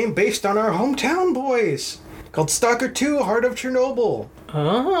got a game based on our hometown boys called Stalker 2: Heart of Chernobyl.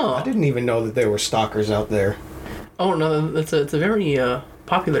 Oh. I didn't even know that there were stalkers out there. Oh no, it's a very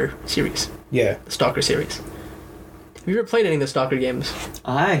popular series. Yeah. The Stalker series. Have you ever played any of the Stalker games?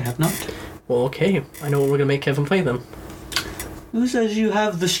 I have not. Well, okay. I know we're gonna make Kevin play them. Who says you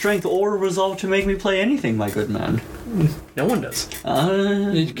have the strength or resolve to make me play anything, my good man? No one does.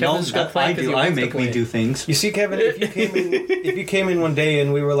 Kevin's got play. I do. I make me do things. You see, Kevin, if you came in one day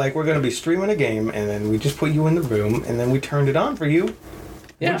and we were like, we're going to be streaming a game, and then we just put you in the room, and then we turned it on for you.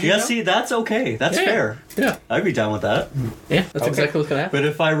 Yeah. Yeah. See, that's okay. That's fair. Yeah. I'd be down with that. Yeah. That's exactly what's gonna happen. But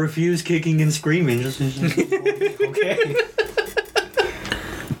if I refuse kicking and screaming, just okay.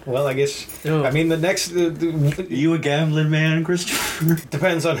 Well, I guess. Oh. I mean, the next. You a gambling man, Christopher?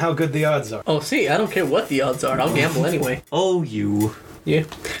 Depends on how good the odds are. Oh, see, I don't care what the odds are. I'll gamble anyway. Oh, you. Yeah.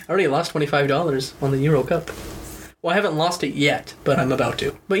 I already lost $25 on the Euro Cup. Well, I haven't lost it yet, but I'm about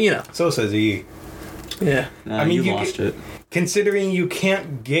to. But you know. So says he. Yeah. I mean, you lost it. Considering you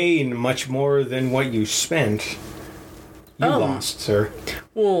can't gain much more than what you spent, you lost, sir.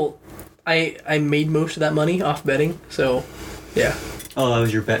 Well, I made most of that money off betting, so yeah. Oh, that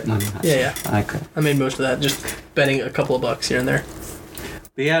was your bet money. Yeah. Okay. I made most of that just betting a couple of bucks here and there.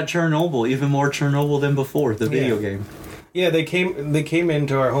 But yeah, Chernobyl, even more Chernobyl than before, the video game. Yeah, they came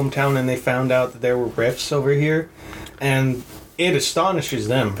into our hometown and they found out that there were rifts over here, and it astonishes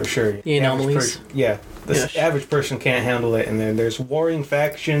them for sure. The anomalies. The average person can't handle it, and then there's warring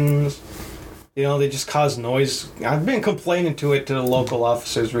factions. You know, they just cause noise. I've been complaining to the local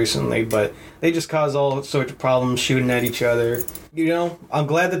officers recently, but they just cause all sorts of problems shooting at each other. You know, I'm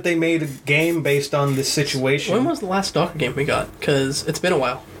glad that they made a game based on this situation. When was the last Stalker game we got? Because it's been a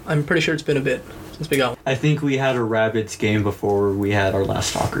while. I'm pretty sure it's been a bit since we got one. I think we had a Rabbids game before we had our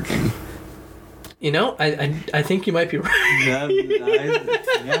last Stalker game. You know, I think you might be right. Yeah.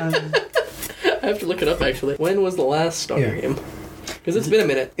 I have to look it up, actually. When was the last Stalker game? Because it's been a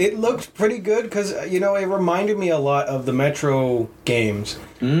minute. It looked pretty good because, you know, it reminded me a lot of the Metro games.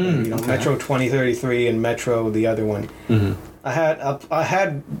 Metro 2033 and Metro, the other one. Mm-hmm. I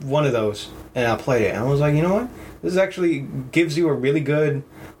had one of those, and I played it. And I was like, you know what? This actually gives you a really good,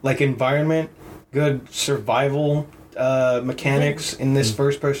 like, environment, good survival mechanics in this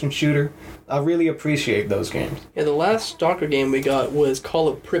first-person shooter. I really appreciate those games. Yeah, the last Stalker game we got was Call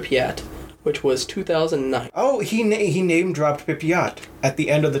of Pripyat, which was 2009. Oh, he name-dropped Pripyat at the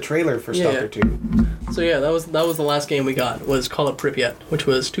end of the trailer for Stalker 2. So yeah, that was the last game we got, was Call of Pripyat, which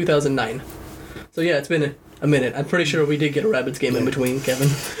was 2009. So yeah, it's been a minute. I'm pretty sure we did get a Rabbids game in between, Kevin.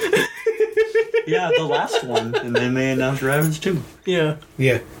 Yeah, the last one, and then they announced Rabbids 2. Yeah.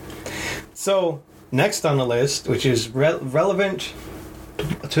 Yeah. So, next on the list, which is relevant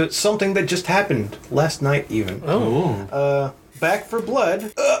to something that just happened last night even. Oh. Back 4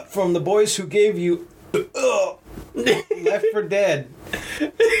 Blood from the boys who gave you Left 4 Dead.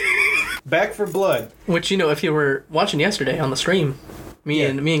 Back 4 Blood. Which, you know, if you were watching yesterday on the stream, me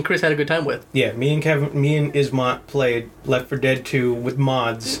and Chris had a good time with. Yeah, me and Ismont played Left 4 Dead 2 with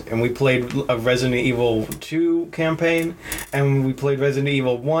mods, and we played a Resident Evil 2 campaign, and we played Resident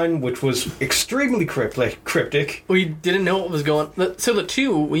Evil 1, which was extremely cryptic. We didn't know what was going on. So the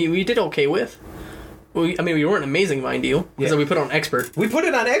 2, we did okay with. We weren't amazing, mind you, because we put it on expert. We put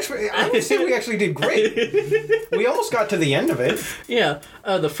it on expert. I would say we actually did great. We almost got to the end of it. Yeah.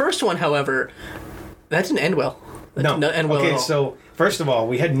 The first one, however, that didn't end well. That No. did not end well at all. So first of all,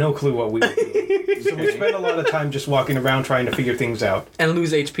 we had no clue what we were doing. So we spent a lot of time just walking around trying to figure things out. And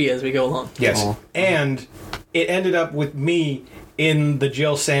lose HP as we go along. Yes. And it ended up with me in the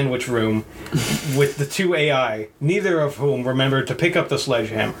jail sandwich room with the 2 AI, neither of whom remembered to pick up the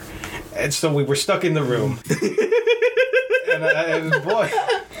sledgehammer. And so we were stuck in the room. and boy...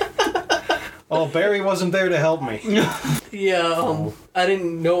 Oh, Barry wasn't there to help me. Yeah, I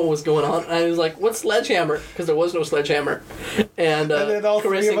didn't know what was going on. I was like, "What sledgehammer?" Because there was no sledgehammer. And then all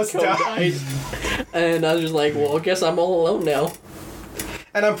Chris three of and us Co died. And I was just like, "Well, I guess I'm all alone now."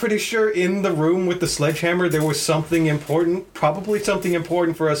 And I'm pretty sure in the room with the sledgehammer there was something important, probably something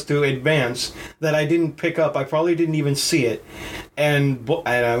important for us to advance that I didn't pick up. I probably didn't even see it. And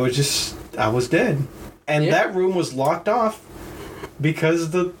I was dead. And that room was locked off because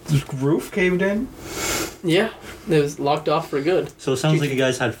the roof caved in. Yeah, it was locked off for good. So it sounds like you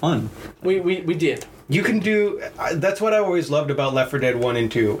guys had fun. We did. You can do... That's what I always loved about Left 4 Dead 1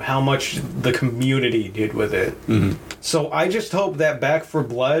 and 2, how much the community did with it. Mm-hmm. So I just hope that Back 4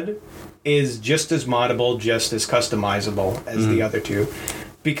 Blood is just as moddable, just as customizable as the other two.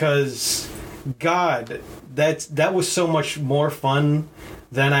 Because, God, that was so much more fun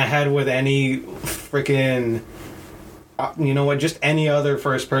than I had with any freaking... you know what, just any other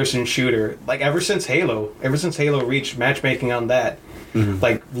first-person shooter. Like, ever since Halo reached matchmaking on that,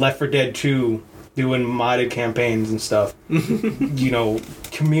 like Left 4 Dead 2 doing modded campaigns and stuff, you know,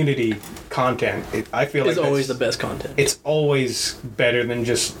 community content, I feel like it's always the best content. It's always better than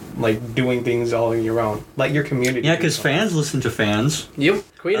just, like, doing things all on your own. Let your community... Yeah, because fans listen to fans. Yep.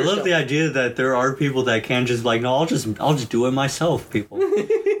 I love the idea that there are people that can just like, no, I'll just do it myself, people.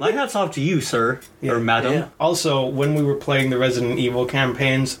 My hat's off to you, sir, or madam. Yeah. Also, when we were playing the Resident Evil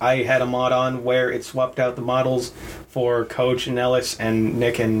campaigns, I had a mod on where it swapped out the models for Coach and Ellis and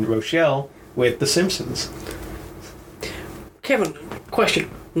Nick and Rochelle with The Simpsons. Kevin,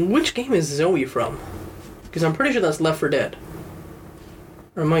 question. Which game is Zoe from? Because I'm pretty sure that's Left 4 Dead.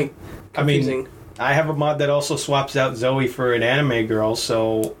 Or am I confusing? I have a mod that also swaps out Zoe for an anime girl,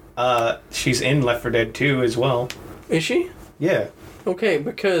 so she's in Left 4 Dead 2 as well. Is she? Yeah. Okay,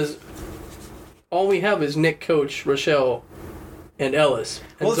 because all we have is Nick, Coach, Rochelle, and Ellis.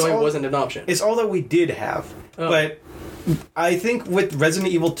 And Zoe wasn't an option. It's all that we did have. Oh. But I think with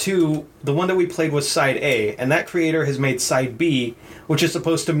Resident Evil 2, the one that we played was Side A, and that creator has made Side B, which is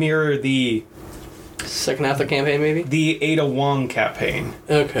supposed to mirror the... second half of the campaign, maybe? The Ada Wong campaign.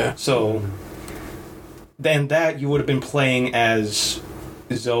 Okay. So... then that you would have been playing as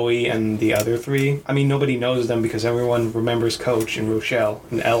Zoe and the other three. I mean, nobody knows them because everyone remembers Coach and Rochelle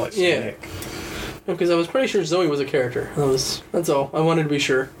and Ellis Yeah. and Nick. Because I was pretty sure Zoe was a character. That's all. I wanted to be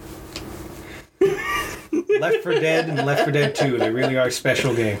sure. Left 4 Dead and Left 4 Dead 2, they really are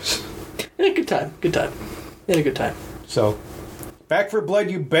special games. And a good time. Good time. And a good time. So, Back 4 Blood,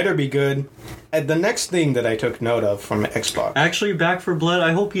 you better be good. And the next thing that I took note of from Xbox. Actually, Back 4 Blood,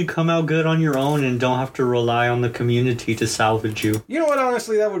 I hope you come out good on your own and don't have to rely on the community to salvage you. You know what,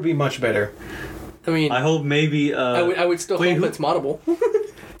 honestly, that would be much better. I mean, I hope maybe... I would still hope it's moddable.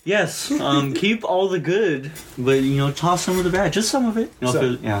 Yes, keep all the good, but, toss some of the bad. Just some of it.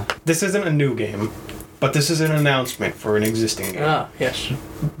 Yeah. This isn't a new game, but this is an announcement for an existing game. Ah, yes.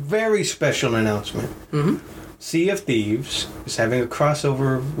 Very special announcement. Mm-hmm. Sea of Thieves is having a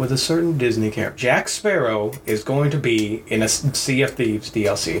crossover with a certain Disney character. Jack Sparrow is going to be in a Sea of Thieves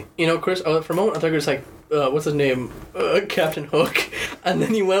DLC. Chris, for a moment I thought you were just like, what's his name? Captain Hook. And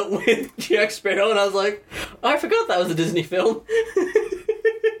then you went with Jack Sparrow, and I was like, oh, I forgot that was a Disney film.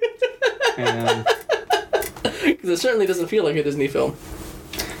 Because it certainly doesn't feel like a Disney film.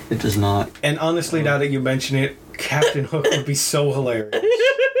 It does not. And honestly, now that you mention it, Captain Hook would be so hilarious.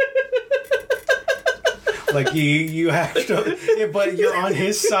 Like, you have to... But you're on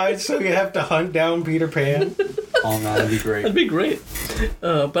his side, so you have to hunt down Peter Pan. Oh, man, that'd be great. That'd be great.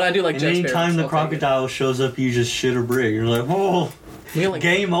 But I do like and Jack Sparrow. anytime the crocodile shows up, you just shit a brick. You're like, oh,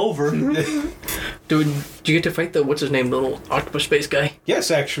 game over. Dude, did you get to fight the, what's his name, the little octopus space guy?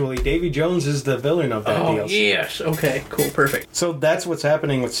 Yes, actually, Davy Jones is the villain of that DLC. Yes. Okay, cool, perfect. So that's what's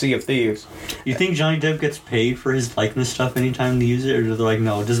happening with Sea of Thieves. You think Johnny Depp gets paid for his likeness stuff anytime they use it? Or they're like,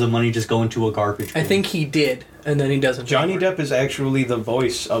 no, does the money just go into a garbage bin? I think he did, and then he doesn't. Johnny Depp is actually the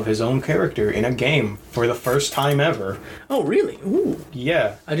voice of his own character in a game for the first time ever. Oh, really? Ooh.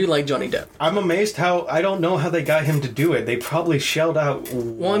 Yeah. I do like Johnny Depp. I'm amazed I don't know how they got him to do it. They probably shelled out a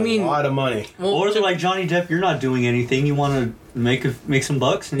lot of money. Well, or they're like, Johnny Depp, you're not doing anything. You want to make some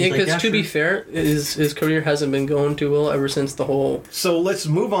bucks? And yeah, he's like, because to be fair, his career hasn't been going too well ever since the whole... So let's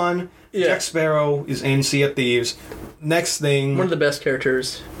move on. Yeah. Jack Sparrow is in Sea of Thieves. Next thing... One of the best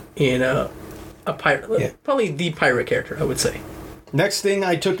characters in a pirate. Yeah. Probably the pirate character, I would say. Next thing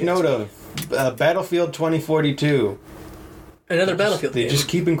I took note of. Battlefield 2042. Another Battlefield game. They just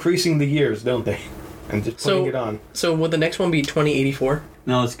keep increasing the years, don't they? And just putting it on. So would the next one be 2084?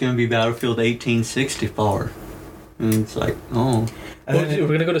 No, it's going to be Battlefield 1864. And it's like, oh. We're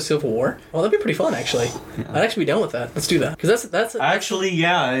going to go to Civil War? Well, that'd be pretty fun, actually. Yeah. I'd actually be down with that. Let's do that. Because that's actually,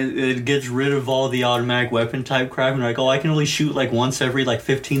 yeah, it gets rid of all the automatic weapon type crap. And like, oh, I can only shoot like once every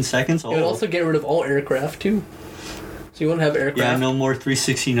 15 seconds. Oh. It would also get rid of all aircraft, too. So you won't have aircraft. Yeah, no more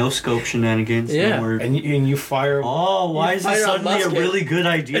 360 no-scope shenanigans. Yeah. No more... and you fire... Oh, why is this suddenly a really good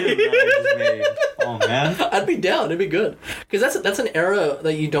idea that I just made? Oh, man. I'd be down. It'd be good. Because that's an era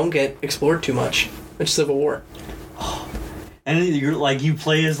that you don't get explored too much. It's Civil War. And you're like, you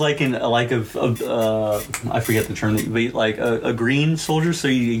play as like I forget the term, but like a green soldier, so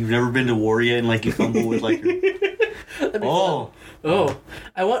you've never been to war yet, and like you fumble with like your...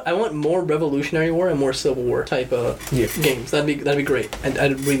 I want more Revolutionary War and more Civil War type games. That'd be great.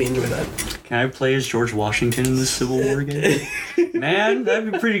 I'd really enjoy that. Can I play as George Washington in the Civil War game? Man,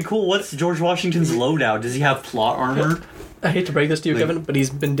 that'd be pretty cool. What's George Washington's loadout? Does he have plot armor? I hate to break this to you, Kevin, but he's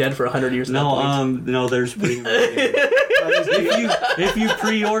been dead for 100 years. No, there's pretty much. If you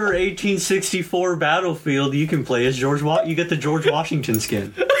pre-order 1864 Battlefield, you can play as George. You get the George Washington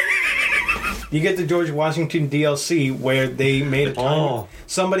skin. You get the George Washington DLC where they made a time.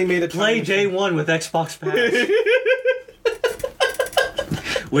 Somebody made a time. Play Day 1 with Xbox Pass.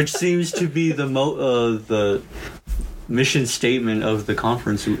 Which seems to be the mission statement of the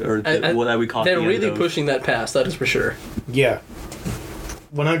conference, or what we call. They're really pushing that pass. That is for sure. Yeah,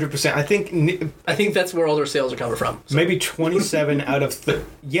 100%. I think that's where all their sales are coming from. So. Maybe 27 out of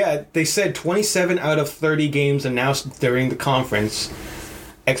they said 27 out of 30 games announced during the conference.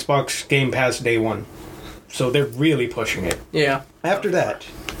 Xbox Game Pass Day 1, so they're really pushing it. Yeah. After that,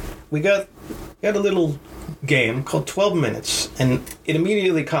 we got a little game called 12 Minutes, and it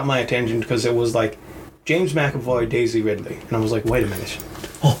immediately caught my attention because it was like James McAvoy, Daisy Ridley, and I was like, wait a minute,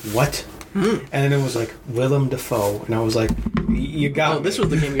 what? And then it was like Willem Dafoe, and I was like, you got me. This was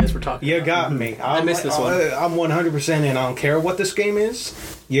the game you guys were talking about. You got me. I missed this one. I'm 100% in. I don't care what this game is.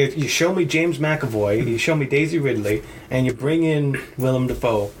 You show me James McAvoy, you show me Daisy Ridley, and you bring in Willem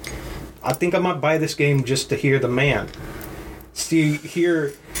Dafoe. I think I might buy this game just to hear the man.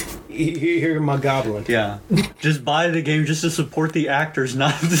 Hear my goblin. Yeah. Just buy the game just to support the actors,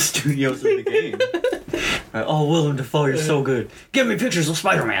 not the studios of the game. Right. Oh, Willem Dafoe, you're so good. Give me pictures of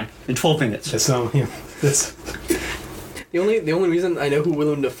Spider-Man in 12 minutes. That's not him. The only reason I know who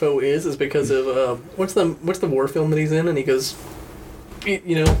Willem Dafoe is because of what's the war film that he's in, and he goes,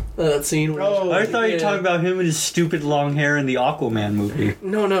 that scene. Where I thought you were talking about him and his stupid long hair in the Aquaman movie.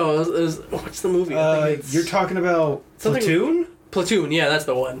 No, it was what's the movie? You're talking about Platoon? Platoon, yeah, that's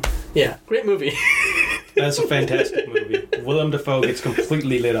the one. Yeah, great movie. That's a fantastic movie. Willem Dafoe gets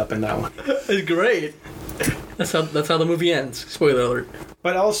completely lit up in that one. It's great. That's how the movie ends. Spoiler alert.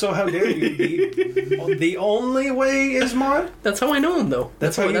 But also, how dare you? The only way is Mod? That's how I know him, though.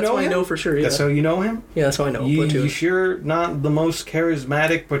 That's how I know for sure. Yeah. That's how you know him? Yeah, that's how I know him. You sure not the most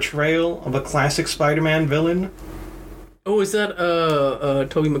charismatic portrayal of a classic Spider-Man villain? Oh, is that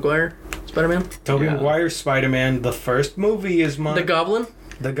Tobey Maguire Spider-Man? Tobey Maguire Spider-Man. The first movie is Mod. The Goblin?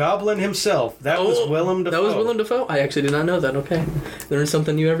 The Goblin himself. That was Willem Dafoe. That was Willem Dafoe? I actually did not know that. Okay. Learn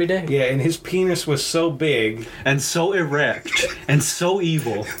something new every day. Yeah, and his penis was so big. And so erect. And so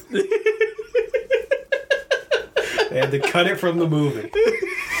evil. They had to cut it from the movie.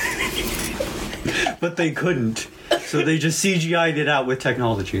 But they couldn't. So they just CGI'd it out with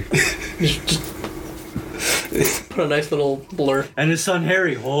technology. Put a nice little blur. And his son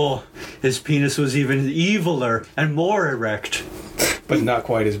Harry, his penis was even eviler and more erect. But not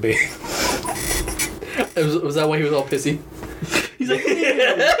quite as big. Was that why he was all pissy? He's like,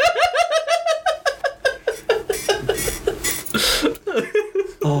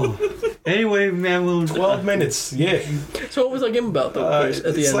 Anyway, man, 12 minutes, yeah. So what was that game about, though,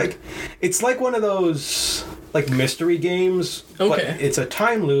 at the end? It's like one of those mystery games. Okay. It's a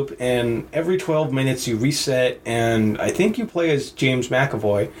time loop, and every 12 minutes you reset, and I think you play as James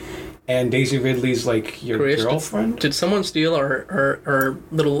McAvoy. And Daisy Ridley's your Chris, girlfriend. Did someone steal our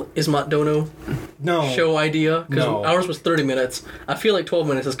little Ismat Dono show idea? Because ours was 30 minutes. I feel like 12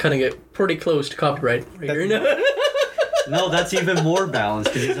 minutes is cutting it pretty close to copyright. No, that's even more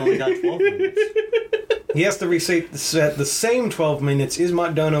balanced because he's only got 12 minutes. He has to reset the same 12 minutes.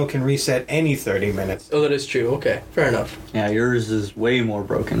 Ismat Dono can reset any 30 minutes. Oh, that is true. Okay, fair enough. Yeah, yours is way more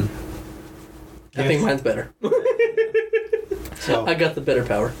broken. I think mine's better. So I got the better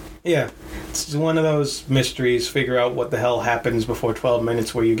power. Yeah, it's one of those mysteries. Figure out what the hell happens before 12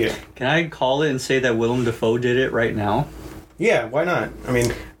 minutes where you get... Can I call it and say that Willem Dafoe did it right now? Yeah, why not? I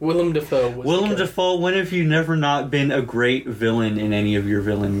mean... Willem Dafoe. Willem Dafoe, when have you never not been a great villain in any of your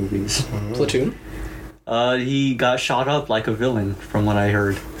villain movies? Mm-hmm. Platoon? He got shot up like a villain, from what I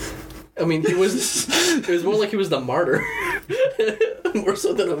heard. I mean, it was more like he was the martyr. More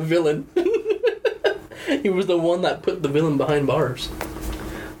so than a villain. He was the one that put the villain behind bars.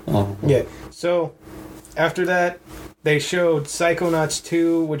 Oh. Yeah, so after that, they showed Psychonauts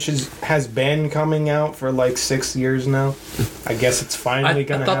 2, which has been coming out for 6 years now. I guess it's finally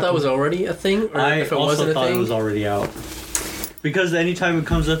going to happen. I thought that was already a thing, or if it wasn't a thing. I also thought it was already out. Because anytime it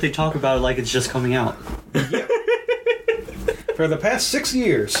comes up, they talk about it like it's just coming out. Yeah. For the past 6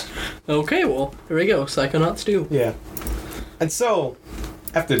 years. Okay, well, here we go. Psychonauts 2. Yeah. And so,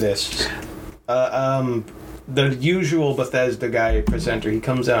 after this, the usual Bethesda guy presenter, he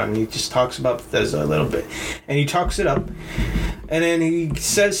comes out and he just talks about Bethesda a little bit. And he talks it up. And then he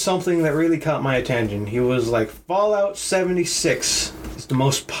says something that really caught my attention. He was like, Fallout 76 is the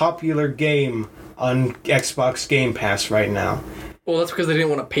most popular game on Xbox Game Pass right now. Well, that's because they didn't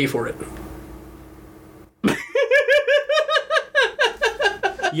want to pay for it.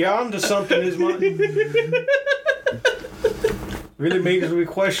 Yeah, onto something, is my... Really makes me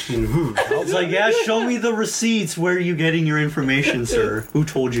question. It's like, yeah, show me the receipts. Where are you getting your information, sir? Who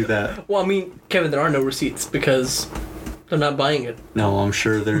told you that? Well, I mean, Kevin, there are no receipts because they're not buying it. No, I'm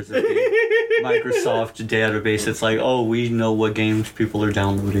sure there's a big Microsoft database that's like, oh, we know what games people are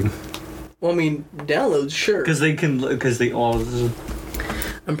downloading. Well, I mean, downloads, sure. Because they all...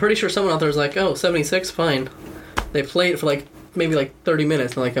 I'm pretty sure someone out there is like, oh, 76, fine. They play it for maybe 30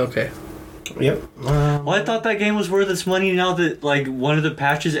 minutes. And like, okay. Yep. Well, I thought that game was worth its money now that, one of the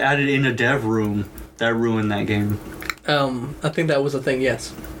patches added in a dev room that ruined that game. I think that was a thing,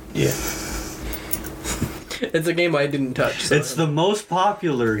 yes. Yeah. It's a game I didn't touch. So it's the most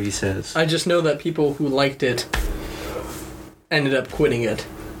popular, he says. I just know that people who liked it ended up quitting it.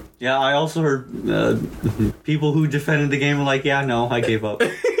 Yeah, I also heard people who defended the game were like, yeah, no, I gave up.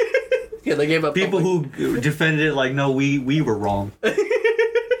 Yeah, they gave up. People who defended it like, no, we were wrong.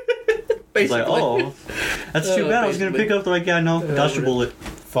 Basically. Like, oh, that's too bad. I was going to pick up, yeah, no, dodged a bullet.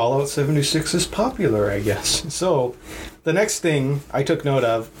 Fallout 76 is popular, I guess. So, the next thing I took note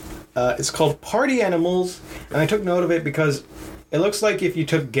of is called Party Animals, and I took note of it because it looks like if you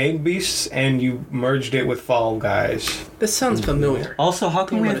took Gang Beasts and you merged it with Fall Guys. This sounds familiar. Also, how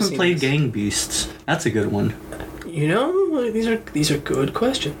come we haven't played Gang Beasts? That's a good one. You know, these are good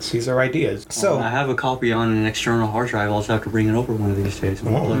questions. These are ideas. So I have a copy on an external hard drive. I'll just have to bring it over one of these days.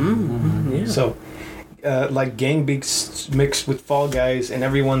 Yeah. So, like Gang Beasts mixed with Fall Guys, and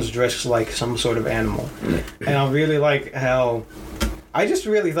everyone's dressed like some sort of animal. And I really like how... I just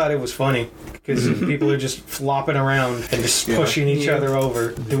really thought it was funny, because people are just flopping around and just pushing each other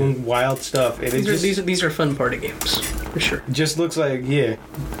over, doing wild stuff. And These are fun party games, for sure. It just looks like, it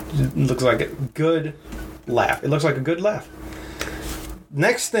looks like a good laugh. It looks like a good laugh.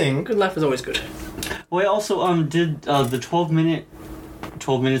 Next thing... Good laugh is always good. Well, also, did the 12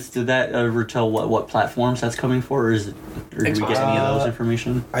 minutes, did that ever tell what platforms that's coming for, or did we get any of those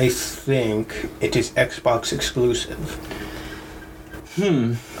information? I think it is Xbox exclusive.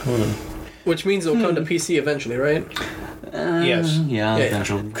 Which means it'll come to PC eventually, right? Yes. Yeah,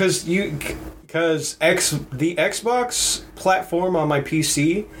 eventually. Because the Xbox platform on my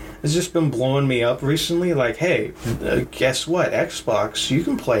PC has just been blowing me up recently. Like, hey, guess what? Xbox, you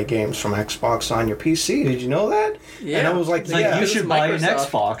can play games from Xbox on your PC. Did you know that? Yeah. And I was like, It's like, you should buy an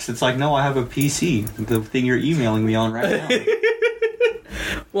Xbox. It's like, no, I have a PC. The thing you're emailing me on right now.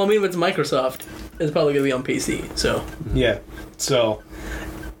 Well, I mean, if it's Microsoft, it's probably going to be on PC, so... Yeah. So...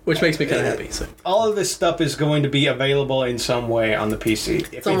 Which makes me kind of happy. So. All of this stuff is going to be available in some way on the PC.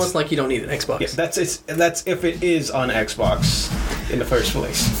 It's almost like you don't need an Xbox. Yeah, that's if it is on Xbox in the first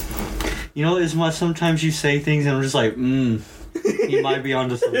place. You know, as much sometimes you say things and I'm just like, you might be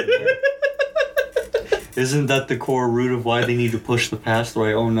onto something there. Isn't that the core root of why they need to push the pass?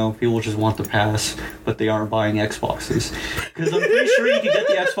 Like, oh no, people just want the pass, but they aren't buying Xboxes. Because I'm pretty sure you can get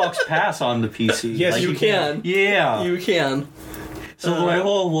the Xbox Pass on the PC. Yes, like, you can. Yeah. You can. So like,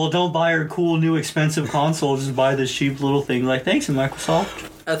 oh, well, don't buy our cool new expensive console. Just buy this cheap little thing. Like, thanks, Microsoft.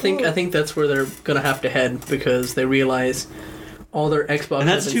 I think that's where they're gonna have to head because they realize all their Xbox. And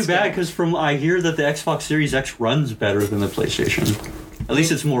that's too bad because I hear that the Xbox Series X runs better than the PlayStation. At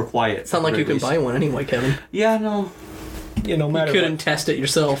least it's more quiet. It's not like you can buy one anyway, Kevin. Yeah, no. Yeah, no matter. You couldn't test it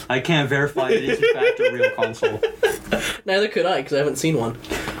yourself. I can't verify it is in fact a real console. Neither could I because I haven't seen one.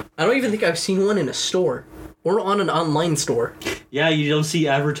 I don't even think I've seen one in a store or on an online store. Yeah, you don't see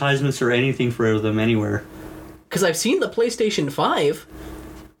advertisements or anything for them anywhere. Because I've seen the PlayStation 5,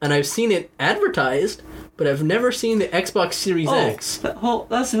 and I've seen it advertised, but I've never seen the Xbox Series X.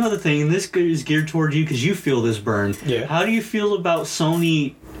 That's another thing, and this is geared toward you because you feel this burn. Yeah. How do you feel about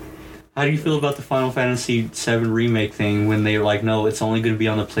Sony... How do you feel about the Final Fantasy VII Remake thing when they're like, no, it's only going to be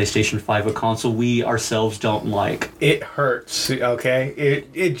on the PlayStation 5, a console we ourselves don't like? It hurts, okay?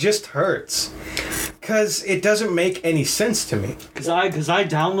 It just hurts. Because it doesn't make any sense to me. Because I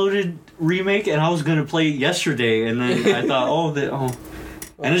downloaded Remake and I was going to play it yesterday, and then I thought,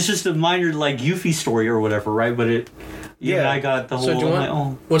 And it's just a minor, like, Yuffie story or whatever, right? But I got the whole... So do you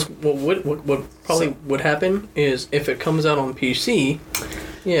want... What probably would happen is if it comes out on PC...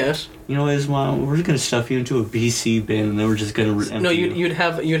 Yes. You know, Ismail, we're just gonna stuff you into a BC bin, and then we're just gonna empty No, you'd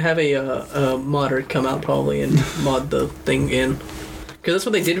have a modder come out probably and mod the thing in, because that's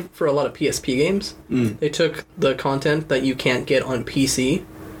what they did for a lot of PSP games. They took the content that you can't get on PC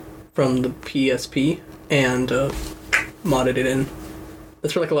from the PSP and modded it in.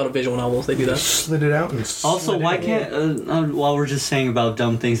 That's for like a lot of visual novels. They do that. Slid it out and. Also, why can't while we're just saying about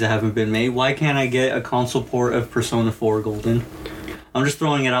dumb things that haven't been made, why can't I get a console port of Persona 4 Golden? I'm just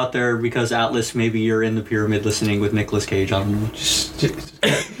throwing it out there because Atlas, maybe you're in the pyramid listening with Nicolas Cage. I don't know.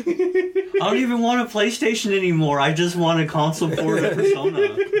 I don't even want a PlayStation anymore. I just want a console port of Persona,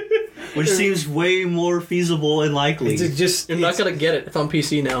 which seems way more feasible and likely. You're not gonna get it. It's on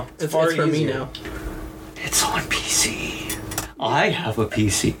PC now. It's for me now. It's on PC. I have a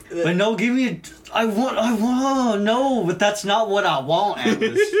PC, but no, give me. I want. No, but that's not what I want,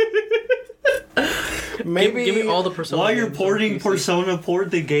 Atlas. Maybe give me all the Persona. While you're porting Persona, port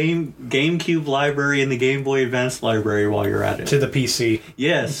the GameCube library and the Game Boy Advance library while you're at it to the PC.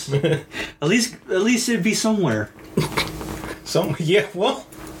 Yes, at least it'd be somewhere. Yeah. Well,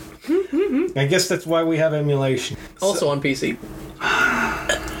 I guess that's why we have emulation. Also on PC.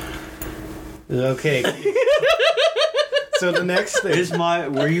 Okay. So the next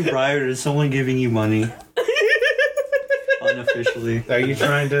thing were you bribed or is someone giving you money? Unofficially. Are you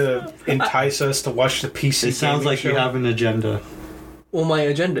trying to entice us to watch the PC? It sounds like you have an agenda. Well, my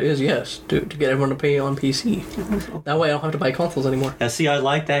agenda is, yes, to get everyone to pay on PC. That way I don't have to buy consoles anymore. Yeah, see, I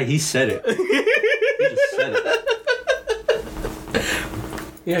like that. He said it. He just said it.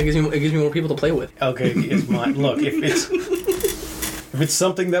 Yeah, it gives me more people to play with. Okay, it's mine. Look, if it's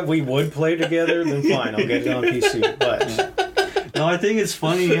something that we would play together, then fine, I'll get it on PC. But no, I think it's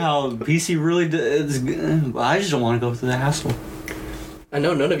funny how PC really does. I just don't want to go through the hassle. I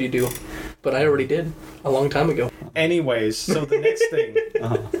know none of you do. but I already did a long time ago. Anyways, so the next thing,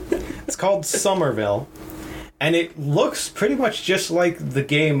 it's called Somerville, and it looks pretty much just like the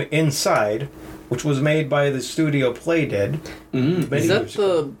game Inside, which was made by the studio Playdead. Is that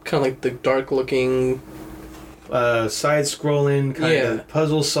the kind of like the dark-looking... side-scrolling, kind of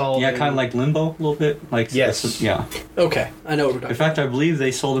puzzle-solving... Yeah, kind of like Limbo, a little bit. Like yes. Yeah. Okay, I know what we're talking In fact, I believe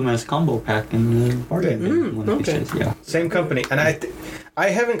they sold them as combo pack in the bargain bin. Okay. Yeah. Same company. And I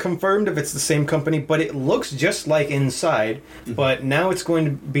haven't confirmed if it's the same company, but it looks just like Inside, but now it's going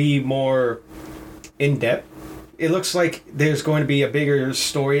to be more in-depth. It looks like there's going to be a bigger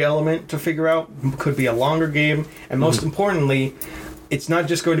story element to figure out. Could be a longer game. And most importantly, it's not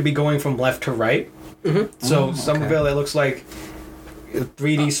just going to be going from left to right. So Somerville, it looks like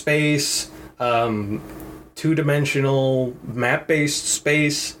 3D space, 2-dimensional map-based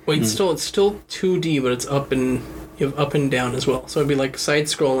space. Wait, it's still 2D, but it's you have up and down as well. So it'd be like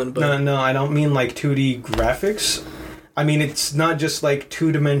side-scrolling, but... No, I don't mean like 2D graphics. I mean, it's not just like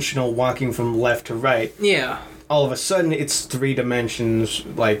 2-dimensional walking from left to right. Yeah. All of a sudden, it's 3 dimensions,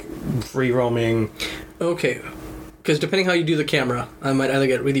 like free roaming. Okay. Because depending how you do the camera, I might either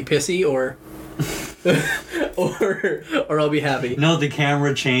get really pissy or... or I'll be happy. No, the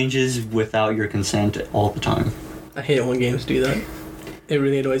camera changes without your consent all the time. I hate it when games do that. It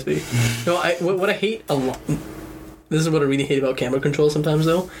really annoys me. No, what I hate a lot... This is what I really hate about camera control sometimes,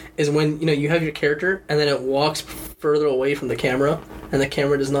 though, is when, you have your character, and then it walks further away from the camera, and the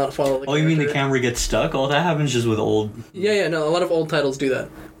camera does not follow the character. You mean the camera gets stuck? Oh, that happens just with old... Yeah, no, a lot of old titles do that.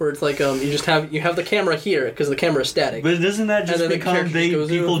 Where it's like, you have the camera here, because the camera is static. But doesn't that just become...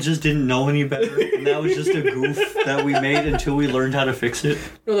 people just didn't know any better, and that was just a goof that we made until we learned how to fix it?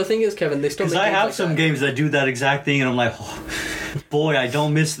 No, the thing is, Kevin, they still make games I have like some that. games that do that exact thing, and I'm like, oh, boy, I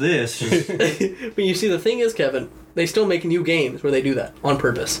don't miss this. But you see, the thing is, Kevin, they still make new games where they do that on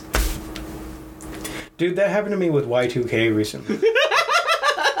purpose. Dude, that happened to me with Y2K recently.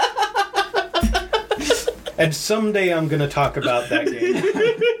 And someday I'm gonna talk about that game.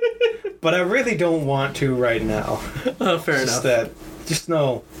 But I really don't want to right now. Fair enough. Just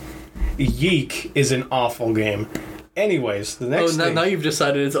know, Yeek is an awful game. Anyways, the next thing... now you've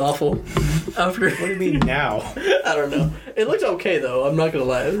decided it's awful. After... What do you mean now? I don't know. It looked okay, though. I'm not gonna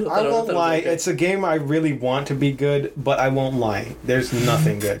lie. I won't lie. Okay. It's a game I really want to be good, but I won't lie. There's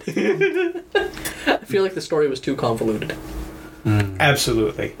nothing good. I feel like the story was too convoluted.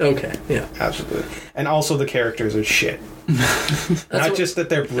 Absolutely. Okay, yeah. Absolutely. And also the characters are shit. Not just that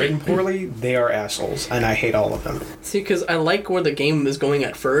they're written poorly, they are assholes, and I hate all of them. See, because I like where the game is going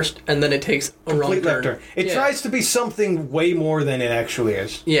at first, and then it takes a wrong turn. It tries to be something way more than it actually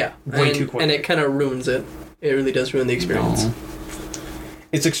is. Yeah. Way too quick. And it kind of ruins it. It really does ruin the experience. No.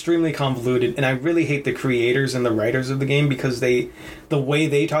 It's extremely convoluted, and I really hate the creators and the writers of the game because the way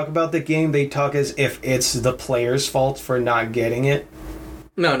they talk about the game, they talk as if it's the player's fault for not getting it.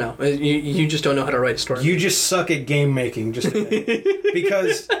 No. You just don't know how to write a story. You just suck at game making, just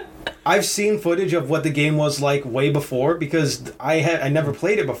because I've seen footage of what the game was like way before because I never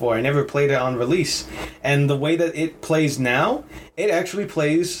played it before. I never played it on release. And the way that it plays now, it actually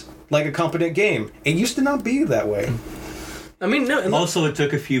plays like a competent game. It used to not be that way. I mean, no. Also, it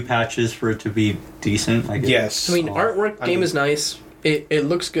took a few patches for it to be decent. Yes. I mean, artwork, game is nice. It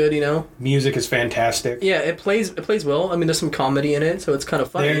looks good, Music is fantastic. Yeah, it plays well. I mean, there's some comedy in it, so it's kind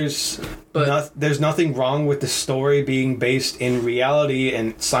of funny. There's nothing wrong with the story being based in reality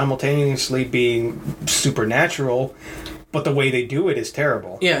and simultaneously being supernatural, but the way they do it is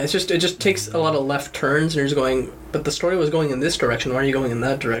terrible. Yeah, it just takes a lot of left turns, and you're just going, but the story was going in this direction, why are you going in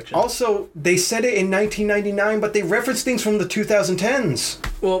that direction? Also, they said it in 1999, but they referenced things from the 2010s.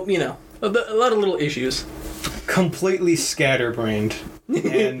 Well, a lot of little issues. Completely scatterbrained.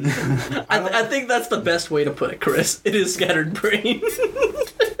 And I think that's the best way to put it, Chris. It is scattered brain.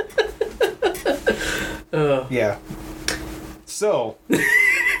 Yeah. So,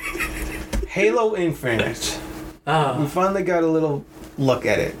 Halo Infinite. We finally got a little look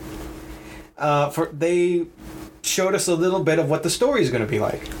at it. They showed us a little bit of what the story is going to be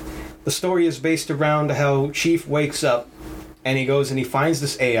like. The story is based around how Chief wakes up and he goes and he finds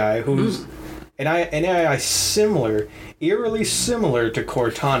this AI who's an AI eerily similar to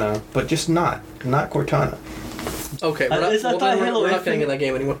Cortana, but just not Cortana. Okay, we're not getting in that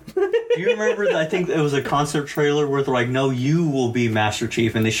game anymore. Do you remember that? I think it was a concept trailer where they're like, no, you will be Master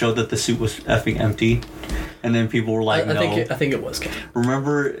Chief, and they showed that the suit was effing empty. And then people were like, I no. think it was canon.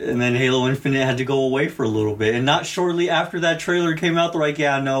 Remember, and then Halo Infinite had to go away for a little bit, and not shortly after that trailer came out, they're like,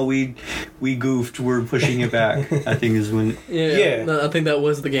 "Yeah, no, we goofed. We're pushing it back." I think is when. Yeah. I think that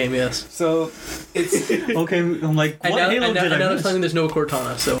was the game. Yes. So it's Okay, I'm like, what Halo did I now miss? they're telling there's no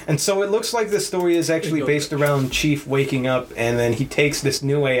Cortana, so. and so it looks like the story is actually based around Chief waking up, and then he takes this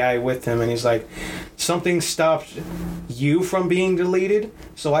new AI with him, and he's like, "Something stopped you from being deleted,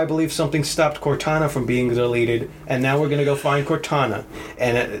 so I believe something stopped Cortana from being deleted, and now we're gonna go find Cortana."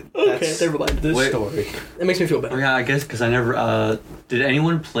 And that's never mind. the story. It makes me feel better. Oh, yeah, I guess because I never. Did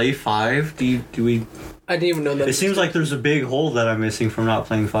anyone play 5? Do we? I didn't even know that. It seems like there's a big hole that I'm missing from not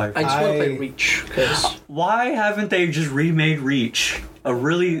playing 5. I just want to play Reach because Why haven't they just remade Reach? A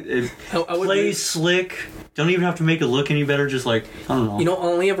really I would play really- slick. Don't even have to make it look any better. Just like I don't know. I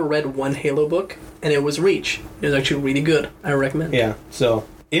only ever read one Halo book, and it was Reach. It was actually really good. I recommend. Yeah. So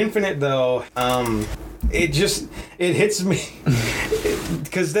Infinite though, it hits me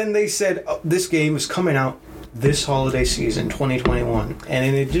because then they said this game is coming out this holiday season, 2021,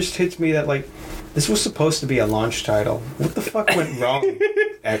 and it just hits me that like this was supposed to be a launch title. What the fuck went wrong?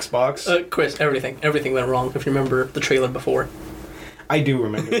 Xbox. Chris, everything went wrong. If you remember the trailer before, I do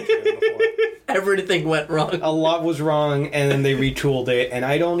remember the trailer before. everything went wrong. A lot was wrong, and then they retooled it, and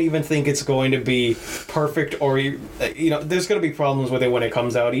I don't even think it's going to be perfect, or there's going to be problems with it when it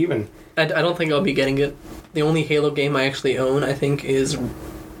comes out even. I don't think I'll be getting it. The only Halo game I actually own, I think, is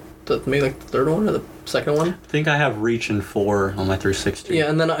maybe like the third one or the second one. I think I have Reach and 4 on my 360. Yeah,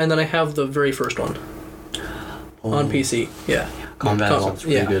 and then I have the very first one on PC. Yeah, Combat Assault's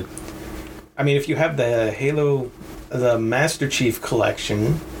pretty good. I mean, if you have the Halo, the Master Chief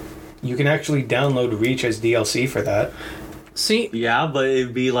Collection, you can actually download Reach as DLC for that. See, Yeah, but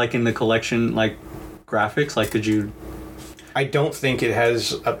it'd be like in the collection, like graphics. Like, could you? I don't think it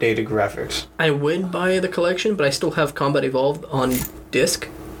has updated graphics. I would buy the collection, but I still have Combat Evolved on disc,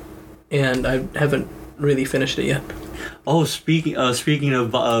 and I haven't really finished it yet. Oh, speaking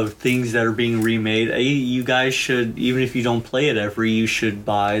of things that are being remade, you guys should, even if you don't play it ever, you should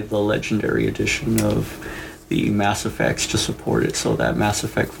buy the Legendary Edition of the Mass Effects to support it, so that Mass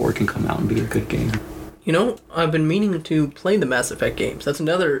Effect 4 can come out and be a good game. I've been meaning to play the Mass Effect games. That's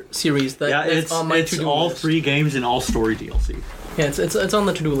another series that's on my to-do all list. 3 games and all story DLC. Yeah, it's on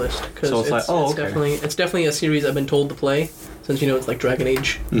the to-do list because So it's okay. it's definitely a series I've been told to play since it's like Dragon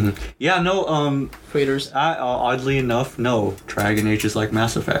Age Yeah, no. creators. Oddly enough, no. Dragon Age is like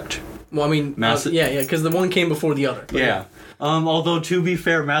Mass Effect. Well, I mean, because the one came before the other. Yeah. Although, to be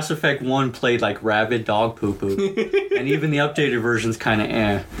fair, Mass Effect 1 played like rabid dog poo-poo. And even the updated version's kind of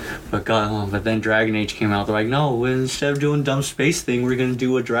eh. But then Dragon Age came out. They're like, no, instead of doing dumb space thing, we're going to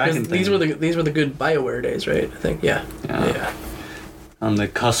do a dragon thing. These were the good BioWare days, right? I think, yeah. On the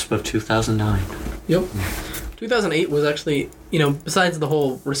cusp of 2009. Yep. 2008 was actually, besides the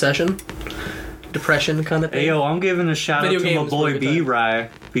whole recession, depression kind of thing. Hey, yo, I'm giving a shout Video out to my games were a boy good time. B-Ry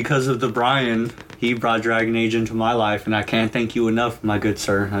because of the Brian. He brought Dragon Age into my life, and I can't thank you enough, my good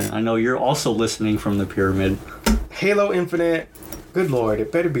sir. I know you're also listening from the pyramid. Halo Infinite, good lord,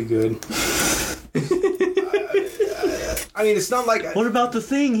 it better be good. I mean, it's not like... What about the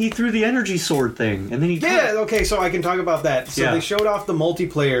thing? He threw the energy sword thing, and then he... Yeah, okay, so I can talk about that. So Yeah. they showed off the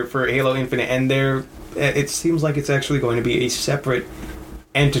multiplayer for Halo Infinite, and it seems like it's actually going to be a separate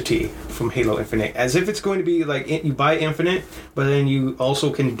entity from Halo Infinite. As if it's going to be like, you buy Infinite, but then you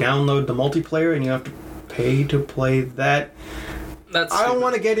also can download the multiplayer, and you have to pay to play that. I don't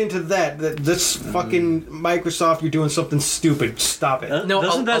want to get into that. That's fucking Microsoft. You're doing something stupid. Stop it. No,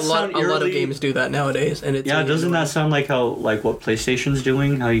 Doesn't that a lot sound of eerily- games do that nowadays, and it's doesn't that sound like what PlayStation's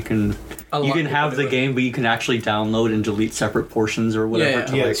doing? How you can A lot you of can people have do the it. game, but you can actually download and delete separate portions or whatever. Yeah.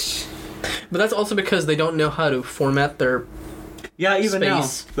 to Yes. But that's also because they don't know how to format their. Yeah, even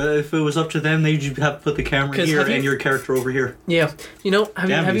Space. now. But if it was up to them, they'd just have to put the camera 'Cause here have you- and your character over here. Yeah, have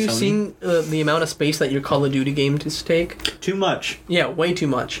Damn you you, Sony. seen the amount of space that your Call of Duty games take? Too much. Yeah, way too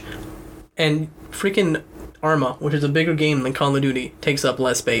much. And freaking Arma, which is a bigger game than Call of Duty, takes up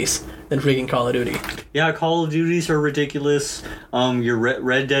less space than freaking Call of Duty. Yeah, Call of Duties are ridiculous. Your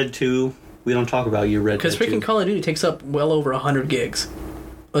Red Dead 2. We don't talk about your Red Dead 2. Because freaking Call of Duty takes up well over 100 gigs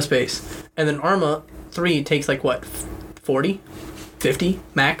of space. And then Arma 3 takes like what, 40? 50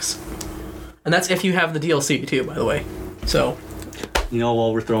 max? And that's if you have the DLC too, by the way. So,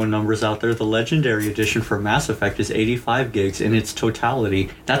 While we're throwing numbers out there, the Legendary Edition for Mass Effect is 85 gigs in its totality.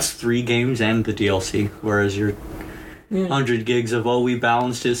 That's 3 games and the DLC. Whereas your 100 gigs of, we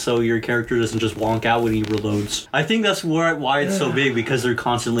balanced it so your character doesn't just wonk out when he reloads. I think that's why it's so big, because they're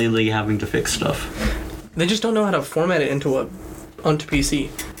constantly having to fix stuff. they just don't know how to format it onto PC.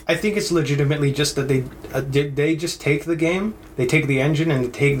 I think it's legitimately just that they just take the game, they take the engine and they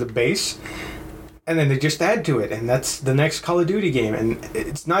take the base, and then they just add to it, and that's the next Call of Duty game. And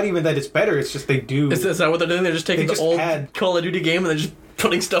it's not even that it's better; it's just they do. Is that what they're doing? They're just taking the old Call of Duty game and they're just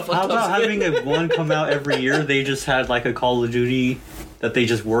putting stuff on top of it. How about having one come out every year? They just had like a Call of Duty that they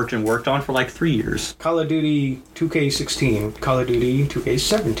just worked on for like 3 years. Call of Duty 2K16, Call of Duty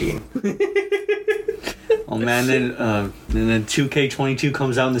 2K17. Oh man, and then 2K22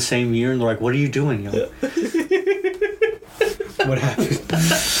 comes out in the same year, and they're like, "What are you doing, yo?" What happened?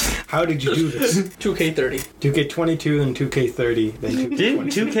 How did you do this? 2K30. 2K22 and 2K30. Then 2K22. Didn't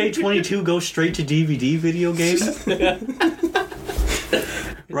 2K22 go straight to DVD video games?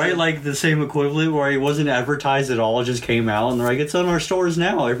 Right, like the same equivalent where it wasn't advertised at all, it just came out, and they're like, "It's on our stores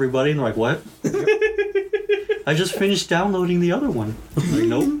now, everybody." And they're like, "What?" I just finished downloading the other one. I'm like,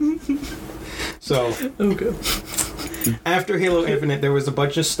 nope. So, okay. After Halo Infinite, there was a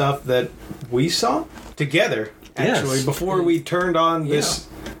bunch of stuff that we saw together, actually, before we turned on this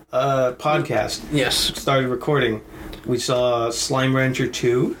podcast. Yes. Started recording. We saw Slime Rancher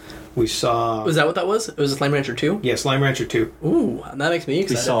 2. We saw... Was that what that was? It was a Slime Rancher 2? Yeah, Slime Rancher 2. Ooh, that makes me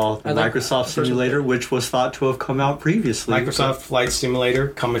excited. We saw the Microsoft Simulator, which was thought to have come out previously. Microsoft Flight Simulator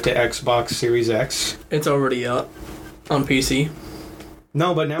coming to Xbox Series X. It's already out on PC.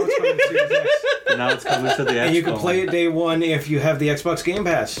 No, but now it's coming to Series X. And now it's coming to the Xbox. And you can play it day one if you have the Xbox Game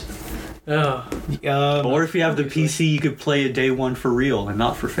Pass. Or if you have the PC, you could play it day one for real and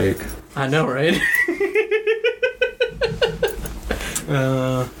not for fake. I know, right?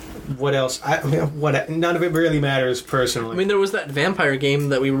 What else? None of it really matters personally. I mean, there was that vampire game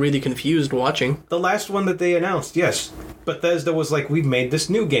that we were really confused watching. The last one that they announced, yes. Bethesda was like, we've made this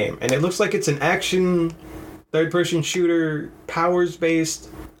new game. And it looks like it's an action, third-person shooter, powers-based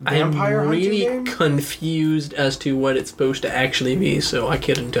vampire hunting game? I'm really confused as to what it's supposed to actually be, so I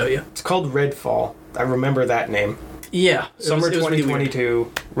couldn't tell you. It's called Redfall. I remember that name. Yeah. Summer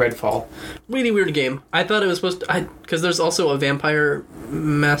 2022, really Redfall. Really weird game. I thought it was supposed to... Because there's also a Vampire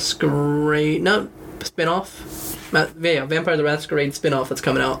Masquerade... No, spin-off? Vampire the Masquerade spin-off that's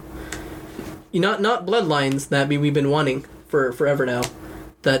coming out. Not Bloodlines that we've been wanting for forever now.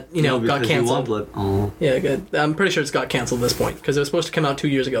 That, got canceled. Oh. Yeah, good. I'm pretty sure it's got canceled at this point. Because it was supposed to come out 2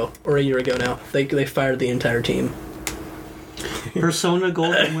 years ago. Or a year ago now. They fired the entire team. Persona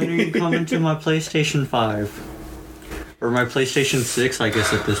Golden, when are you coming to my PlayStation 5? Or my PlayStation 6, I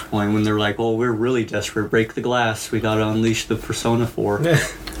guess, at this point, when they're like, "Oh, we're really desperate. Break the glass. We gotta unleash the Persona 4.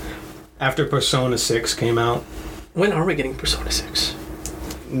 After Persona 6 came out. When are we getting Persona 6?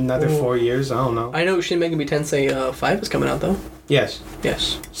 Another 4 years? I don't know. I know Shin Megami Tensei 5 is coming out, though. Yes.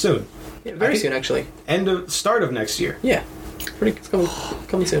 Yes. Soon. Yeah, very soon, actually. Start of next year. Yeah. It's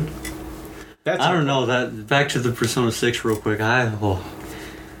coming soon. I don't know. Back to the Persona 6 real quick.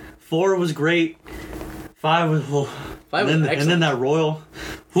 4 was great. 5 was... 5 was excellent. And then that Royal,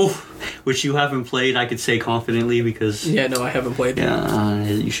 which you haven't played, I could say confidently because... Yeah, no, I haven't played. Yeah,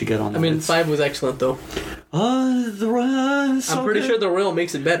 you should get on that. I mean, 5 was excellent, though. I'm pretty sure the Royal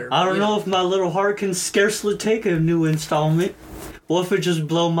makes it better. I don't know if my little heart can scarcely take a new installment. What if it just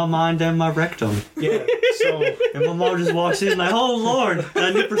blow my mind and my rectum? Yeah, so... And my mom just walks in like, "Oh, Lord,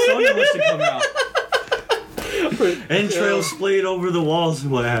 that new Persona wants to come out." Entrails splayed over the walls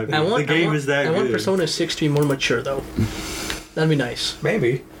and what have you. The game is that good. I want Persona 6 to be more mature, though. That'd be nice.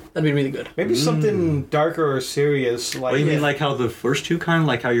 Maybe. That'd be really good. Maybe something darker or serious. Like, you mean like how the first two kind of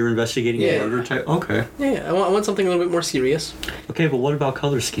like how you're investigating a murder type? Okay. Yeah, I want something a little bit more serious. Okay, but what about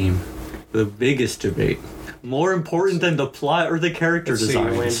color scheme? The biggest debate. More important than the plot or the character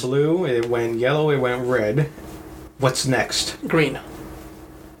designs. It went blue, it went yellow, it went red. What's next? Green.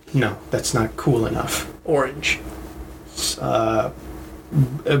 No, that's not cool enough. Orange. A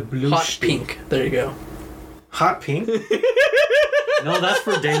blue Hot pink. There you go. Hot pink? No, that's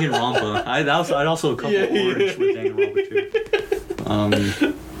for Danganronpa. I'd also couple orange with Danganronpa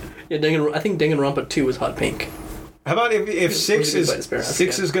too. I think Danganronpa 2 is hot pink. How about if 6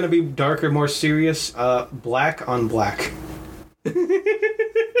 is going to be darker, more serious, black on black?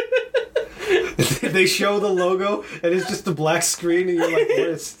 They show the logo and it's just a black screen and you're like, what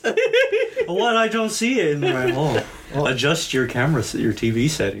is... What? I don't see it. And they're like, adjust your camera, your TV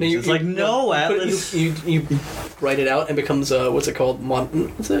settings. It's like, no, Atlas. You write it out and it becomes, what's it called?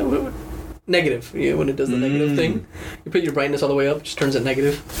 Negative. Yeah, when it does the negative thing. You put your brightness all the way up, it just turns it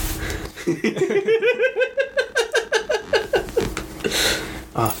negative.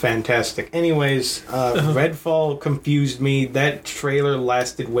 Fantastic. Anyways, Redfall confused me. That trailer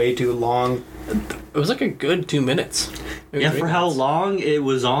lasted way too long. It was like a good 2 minutes. Yeah, for how long it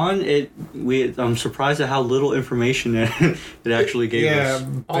was on, I'm surprised at how little information it actually gave us.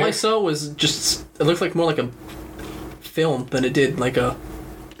 All I saw was just it looked like more like a film than it did like a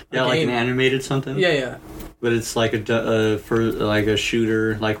like an animated something. Yeah. But it's like a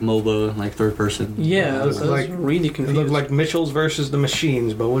shooter, like MOBA, like third person. Yeah, it was really confused. It looked like Mitchell's versus the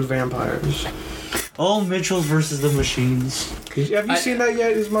Machines, but with vampires. Oh, Mitchell's versus the Machines. Have you seen that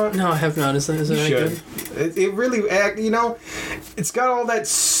yet, Isma? No, I have not. Is that good? It really, it's got all that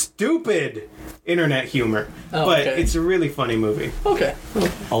stupid internet humor, but it's a really funny movie. Okay.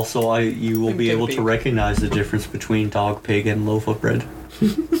 Also, you will be able to recognize the difference between Dog, Pig, and Loaf of Bread.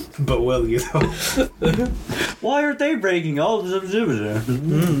 But will you, though? Why aren't they breaking all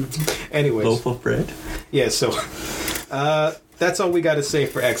Anyways. Loaf of bread? Yeah, so that's all we got to say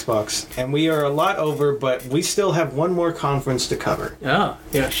for Xbox. And we are a lot over, but we still have one more conference to cover.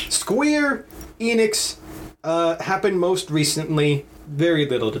 Yes. Square Enix happened most recently. Very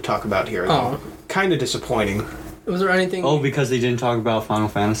little to talk about here, though. Kind of disappointing. Was there anything... Oh, because they didn't talk about Final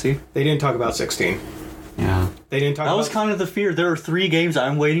Fantasy? They didn't talk about 16. Yeah. They didn't talk about... That was kind of the fear. There are 3 games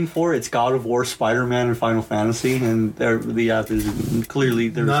I'm waiting for. It's God of War, Spider-Man, and Final Fantasy. And there's nothing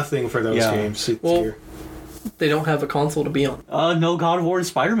for those games. Well, they don't have a console to be on. No, God of War and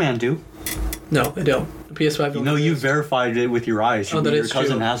Spider-Man do. No, they don't. The PS5 don't. No, you verified it with your eyes. That your is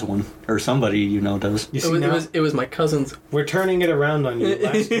cousin true. has one. Or somebody does. You see it was my cousin's. We're turning it around on you.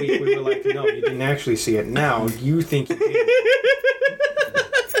 Last week we were like, no, you didn't actually see it. Now you think you did.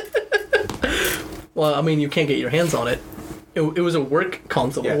 Well, I mean, you can't get your hands on it. It was a work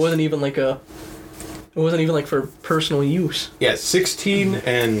console. Yes. It wasn't even like for personal use. Yes, 16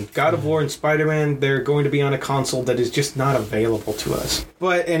 and God of War and Spider-Man, they're going to be on a console that is just not available to us.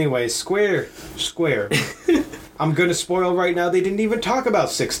 But anyway, Square. I'm going to spoil right now, they didn't even talk about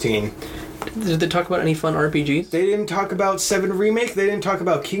 16. Did they talk about any fun RPGs? They didn't talk about 7 Remake, they didn't talk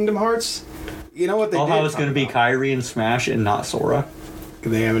about Kingdom Hearts. You know what they did? How it's going to be Kairi and Smash and not Sora?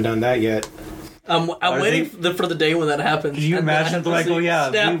 They haven't done that yet. I'm waiting for the day when that happens. Can you imagine? They're like, we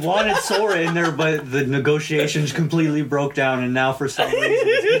wanted Sora in there, but the negotiations completely broke down, and now for some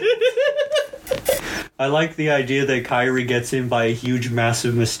reason... I like the idea that Kairi gets in by a huge,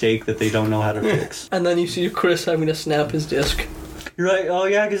 massive mistake that they don't know how to fix. And then you see Chris having to snap his disc. You're like, oh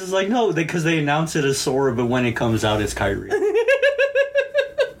yeah, because it's like, no, because they announce it as Sora, but when it comes out, it's Kairi.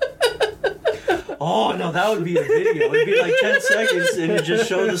 Oh, no, that would be a video. It'd be like 10 seconds, and it just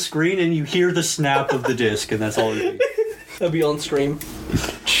show the screen, and you hear the snap of the disc, and that's all it'd be. That'd be on stream.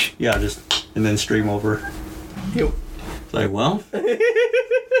 Yeah, and then stream over. Yep. It's like, well...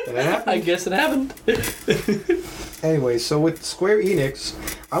 I guess it happened. Anyway, so with Square Enix,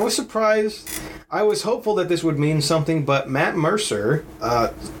 I was surprised. I was hopeful that this would mean something, but Matt Mercer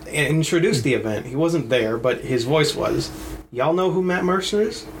introduced the event. He wasn't there, but his voice was. Y'all know who Matt Mercer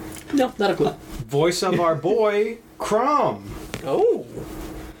is? No, not a clue. Voice of our boy, Chrom. Oh.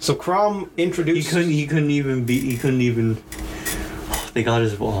 So Chrom introduced... He couldn't even... They got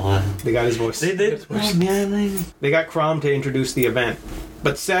his voice. They got his voice. They got Chrom to introduce the event.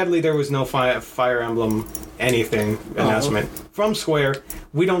 But sadly, there was no Fire Emblem anything announcement from Square.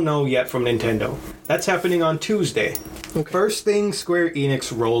 We don't know yet from Nintendo. That's happening on Tuesday. Okay. First thing Square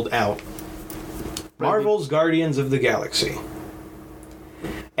Enix rolled out. Marvel's Guardians of the Galaxy.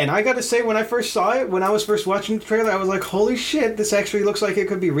 And I gotta say, when I first saw it, when I was first watching the trailer, I was like, holy shit, this actually looks like it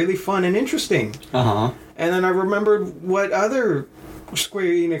could be really fun and interesting. Uh-huh. And then I remembered what other Square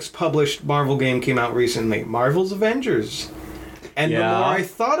Enix published Marvel game came out recently. Marvel's Avengers. And the more I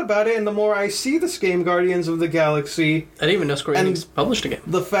thought about it, and the more I see this game, Guardians of the Galaxy... I didn't even know Square Enix published a game.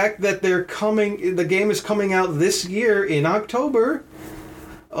 The fact that the game is coming out this year in October...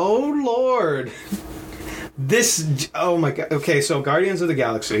 Oh, Lord. Oh my god. Okay, so Guardians of the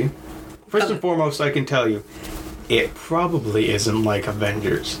Galaxy. First and foremost, I can tell you, it probably isn't like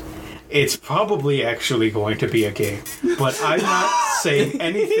Avengers. It's probably actually going to be a game. But I'm not saying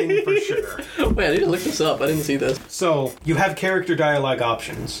anything for sure. Wait, I need to look this up. I didn't see this. So, you have character dialogue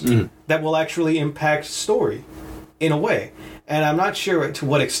options that will actually impact story in a way. And I'm not sure to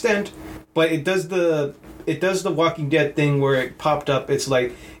what extent, but it does the Walking Dead thing where it popped up. It's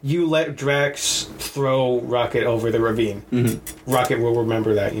like, you let Drax throw Rocket over the ravine. Mm-hmm. Rocket will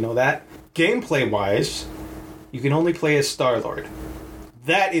remember that. You know that? Gameplay-wise, you can only play as Star-Lord.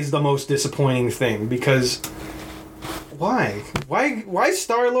 That is the most disappointing thing, because... Why? Why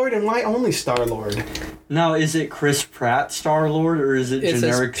Star-Lord, and why only Star-Lord? Now, is it Chris Pratt Star-Lord, or is it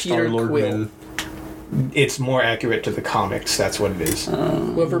generic Star-Lord? It's more accurate to the comics, that's what it is.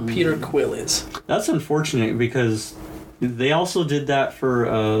 Whoever Peter Quill is. That's unfortunate, because They also did that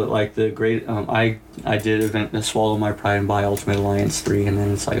for like the great. I did event Swallow My Pride and buy Ultimate Alliance 3, and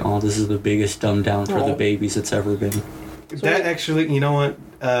then it's like, oh, this is the biggest dumb down for the babies it's ever been. That actually, you know what?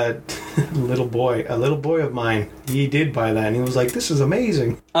 A little boy of mine, he did buy that, and he was like, "This is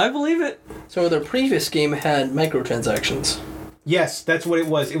amazing." I believe it. So their previous game had microtransactions. Yes, that's what it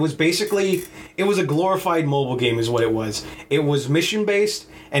was. It was basically, it was a glorified mobile game is what it was. It was mission-based,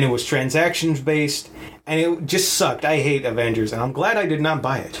 and it was transactions-based, and it just sucked. I hate Avengers, and I'm glad I did not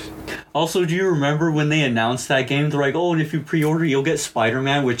buy it. Also, do you remember when they announced that game? They're like, oh, and if you pre-order, you'll get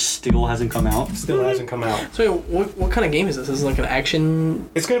Spider-Man, which still hasn't come out. Still hasn't come out. So what kind of game is this? Is it like an action?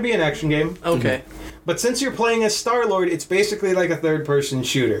 It's going to be an action game. Okay. But since you're playing as Star-Lord, it's basically like a third-person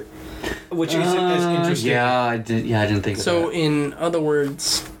shooter. Which isn't as interesting. Yeah, I didn't think of that. So, in other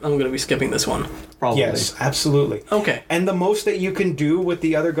words, I'm going to be skipping this one. Probably. Yes, absolutely. Okay. And the most that you can do with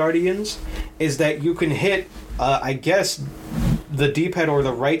the other Guardians is that you can hit, I guess, the D-pad or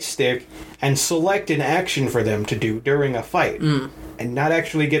the right stick and select an action for them to do during a fight. And not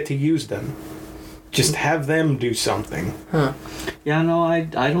actually get to use them. Just have them do something. Huh. Yeah, no, I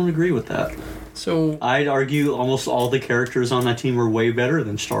don't agree with that. So I'd argue almost all the characters on that team are way better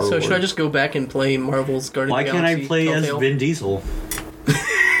than Star-Lord. So should I just go back and play Marvel's Guardians Why of the can't Galaxy? I play Telltale? as Vin Diesel?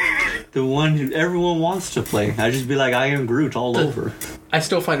 The one who everyone wants to play. I'd just be like, I am Groot all over. I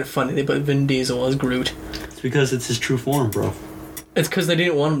still find it funny they put Vin Diesel as Groot. It's because it's his true form, bro. It's because they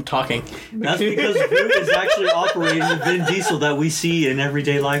didn't want him talking. That's because Groot is actually operating the Vin Diesel that we see in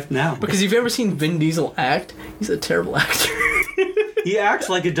everyday life now. Because if you've ever seen Vin Diesel act, he's a terrible actor. He acts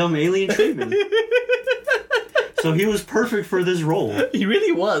like a dumb alien treatment. So he was perfect for this role. He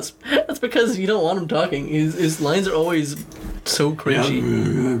really was. That's because you don't want him talking. His lines are always so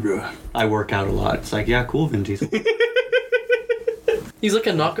cringy. I work out a lot. It's like, yeah, cool, Vin Diesel. He's like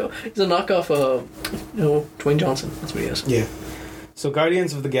a knockoff. He's a knockoff Dwayne Johnson. That's what he is. Yeah. So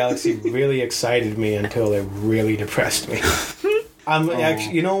Guardians of the Galaxy really excited me until it really depressed me.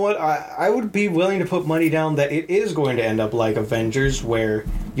 Actually, you know what? I would be willing to put money down that it is going to end up like Avengers, where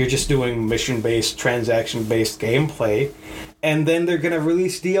you're just doing mission-based, transaction-based gameplay, and then they're going to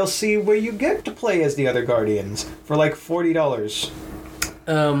release DLC where you get to play as the other Guardians for like $40.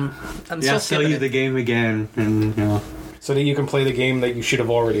 I'm Yeah, still sell you the game again, and you know. So that you can play the game that you should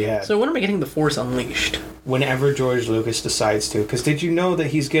have already had. So when am I getting the Force Unleashed? Whenever George Lucas decides to. Because did you know that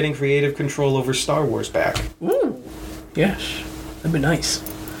he's getting creative control over Star Wars back? Ooh. Yes. That'd be nice.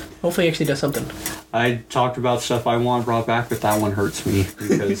 Hopefully he actually does something. I talked about stuff I want brought back, but that one hurts me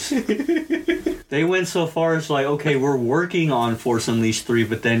because they went so far as like, okay, we're working on Force Unleashed 3,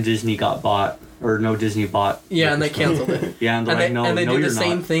 but then Disney got bought. Or no, Disney bought. Yeah, and they canceled it. Yeah, and they're like, no, and they no, did you're the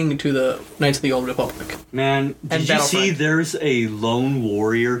same not. thing to the Knights of the Old Republic. Man, did you see there's a lone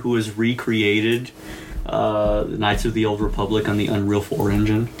warrior who has recreated Knights of the Old Republic on the Unreal 4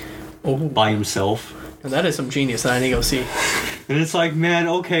 engine by himself? And that is some genius that I need to go see. And it's like, man,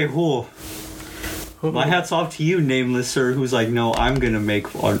 okay, cool. My hat's off to you, Nameless Sir, who's like, no, I'm going to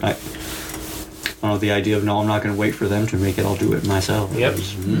make... Or, I don't know, the idea of, no, I'm not going to wait for them to make it, I'll do it myself. Yep.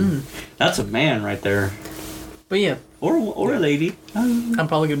 That's a man right there. But yeah. Or a lady. I'm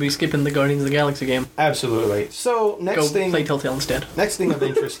probably going to be skipping the Guardians of the Galaxy game. Absolutely. So, Go next thing... play Telltale instead. Next thing of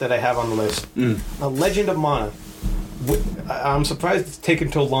interest that I have on the list. Legend of Mana. I'm surprised it's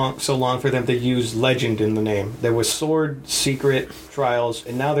taken so long for them to use Legend in the name. There was Sword, Secret, Trials,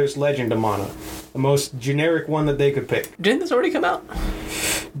 and now there's Legend of Mana. The most generic one that they could pick. Didn't this already come out?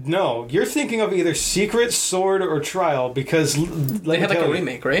 No, you're thinking of either Secret, Sword, or Trial because... They had like a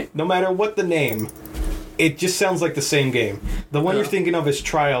remake, right? No matter what the name, it just sounds like the same game. The one you're thinking of is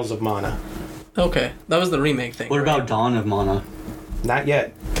Trials of Mana. Okay, that was the remake thing. What about Dawn of Mana? Not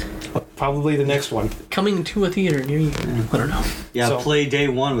yet. Probably the next one. Coming to a theater near you. I don't know. Yeah, So- play day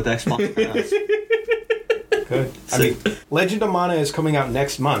one with Xbox Pass. Good. I mean, Legend of Mana is coming out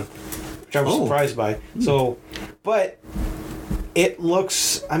next month, which I was surprised by. So, but it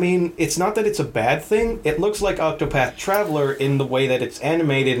looks, I mean, it's not that it's a bad thing. It looks like Octopath Traveler in the way that it's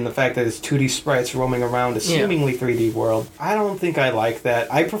animated and the fact that it's 2D sprites roaming around a seemingly 3D world. I don't think I like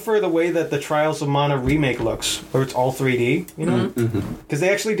that. I prefer the way that the Trials of Mana remake looks, where it's all 3D, you know? Because they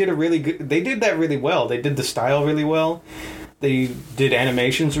actually did a really good, they did that really well. They did the style really well. They did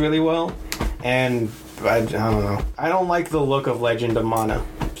animations really well. And I don't know. I don't like the look of Legend of Mana.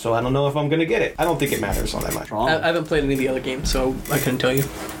 So I don't know if I'm going to get it. I don't think it matters all that much. I haven't played any of the other games, so I couldn't tell you.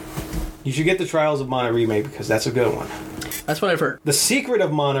 You should get the Trials of Mana remake because that's a good one. That's what I've heard. The Secret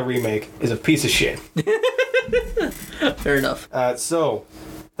of Mana remake is a piece of shit. Fair enough. So,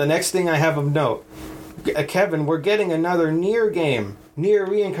 the next thing I have of note, Kevin, we're getting another Nier game. Nier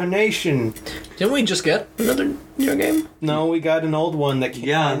Reincarnation. Didn't we just get another Nier game? No, we got an old one that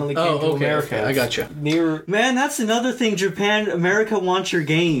finally came to America. Okay, I gotcha. Nier. Man, that's another thing. America wants your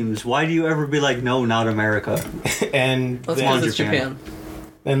games. Why do you ever be like, no, not America? And that's it's Japan.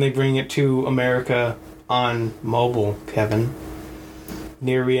 Then they bring it to America on mobile, Kevin.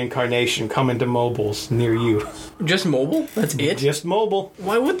 Nier Reincarnation coming to mobiles near you. Just mobile? That's it? Just mobile.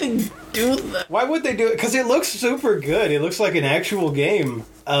 Why would they do that? Why would they do it? Because it looks super good. It looks like an actual game.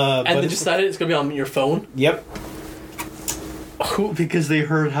 And they decided it's going to be on your phone? Yep. Because they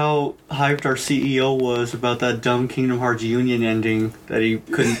heard how hyped our CEO was about that dumb Kingdom Hearts Union ending that he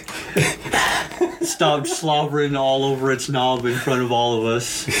couldn't stop slobbering all over its knob in front of all of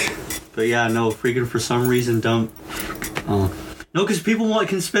us. But yeah, no, freaking for some reason dump. No, because people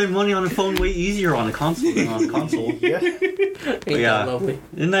can spend money on a phone way easier on a console than on a console. Yeah. Ain't that lovely?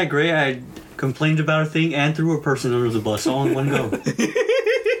 Isn't that great? I complained about a thing and threw a person under the bus all in one go.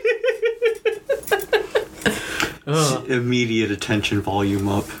 Immediate attention volume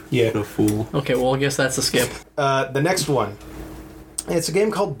up. Yeah. What a fool. Okay, well, I guess that's a skip. The next one. It's a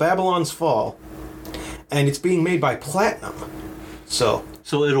game called Babylon's Fall. And it's being made by Platinum. So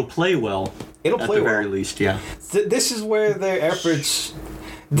it'll play well. It'll play at the well. very least, yeah. This is where their efforts...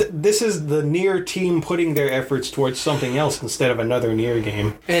 this is the Nier team putting their efforts towards something else instead of another Nier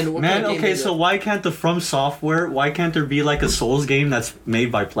game. And what kind of game is it? Why can't the From Software, why can't there be like a Souls game that's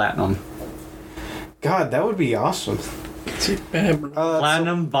made by Platinum? God, that would be awesome.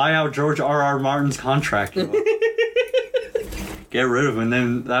 Platinum, buy out George R.R. Martin's contract. Get rid of him, and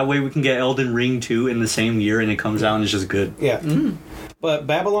then that way we can get Elden Ring 2 in the same year and it comes out and it's just good. Yeah. But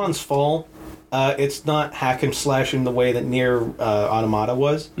Babylon's Fall... it's not hack and slash in the way that Nier Automata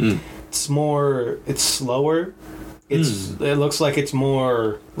was. It's more. It's slower. It looks like it's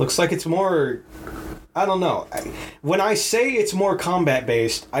more. I don't know. When I say it's more combat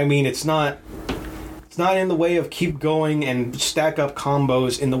based, I mean it's not. It's not in the way of keep going and stack up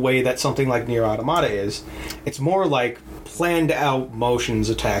combos in the way that something like Nier Automata is. It's more like planned out motions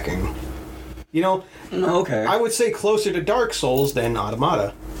attacking. You know. Okay. I would say closer to Dark Souls than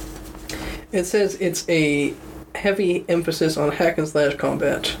Automata. It says it's a heavy emphasis on hack and slash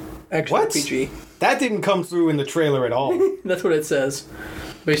combat. Action RPG. That didn't come through in the trailer at all. That's what it says,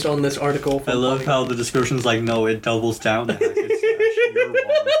 based on this article. I love how the description's like, no, it doubles down to hack and slash. You're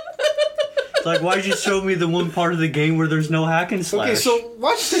wrong. It's like, why'd you show me the one part of the game where there's no hack and slash? Okay, so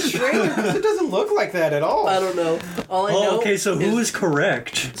watch the trailer, because it doesn't look like that at all. I don't know. All I know okay, so who is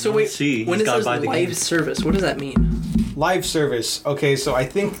correct? So wait, see. when it says live service, what does that mean? Live service. Okay, so I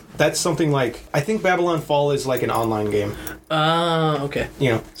think that's something like... I think Babylon Fall is like an online game. Okay.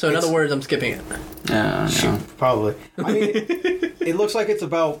 You know. So in other words, I'm skipping it. Yeah. Probably. I mean, it looks like it's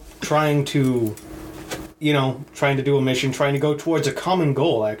about trying to... trying to do a mission, trying to go towards a common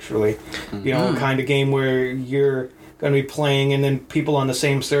goal, actually. Kind of game where you're going to be playing and then people on the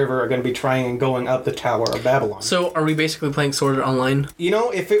same server are going to be trying and going up the Tower of Babylon. So are we basically playing Sword Art Online?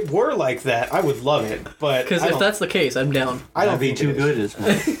 If it were like that, I would love it, but... Because if that's the case, I'm down. I don't think too good as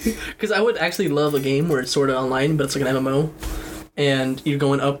well. Because I would actually love a game where it's Sword Art Online, but it's like an MMO, and you're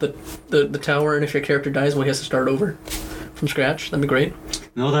going up the tower, and if your character dies, well, he has to start over from scratch. That'd be great.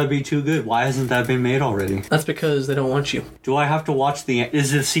 No, that'd be too good. Why hasn't that been made already? That's because they don't want you. Do I have to watch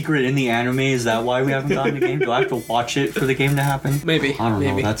is the secret in the anime? Is that why we haven't gotten the game? Do I have to watch it for the game to happen? Maybe. I don't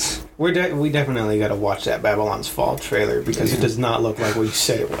know. That's... We definitely got to watch that Babylon's Fall trailer because it does not look like what you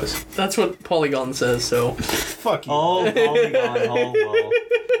said it was. That's what Polygon says, so... Fuck you. Oh, Polygon. Oh,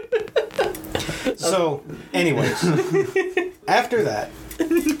 well. So, anyways. After that,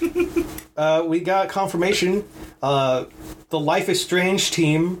 we got confirmation. The Life is Strange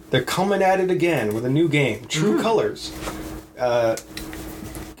team, they're coming at it again with a new game, True Colors.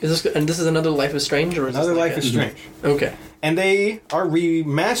 This is another Life is Strange, or is another this Life is Strange? Okay. And they are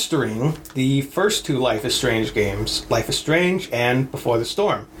remastering the first two Life is Strange games, Life is Strange and Before the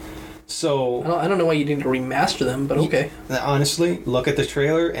Storm. So I don't know why you need to remaster them, but okay. Honestly, look at the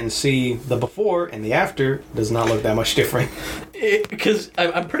trailer and see the before and the after does not look that much different. Because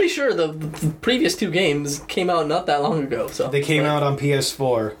I'm pretty sure the previous two games came out not that long ago. So they came out on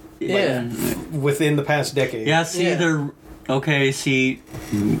PS4. Yeah. Within the past decade. Yeah. See,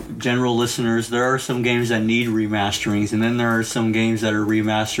 general listeners, there are some games that need remasterings, and then there are some games that are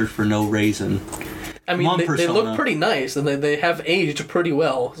remastered for no reason. I mean, they look pretty nice, and they have aged pretty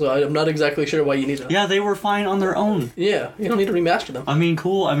well, so I'm not exactly sure why you need to... Yeah, they were fine on their own. Yeah, you don't need to remaster them. I mean,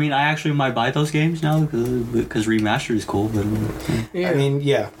 cool. I mean, I actually might buy those games now, because remaster is cool, but... Yeah. I mean,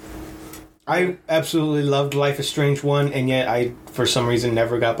 yeah. I absolutely loved Life is Strange 1, and yet I, for some reason,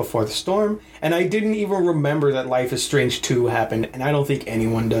 never got Before the Storm. And I didn't even remember that Life is Strange 2 happened, and I don't think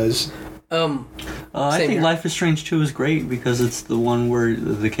anyone does. I think here. Life is Strange 2 is great because it's the one where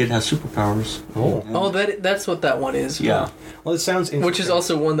the kid has superpowers. Oh. Oh, that's what that one is. Yeah. Well, it sounds interesting. Which is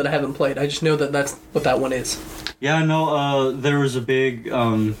also one that I haven't played. I just know that that's what that one is. Yeah, no, there was a big,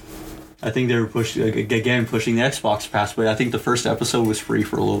 I think they were pushing the Xbox Pass, but I think the first episode was free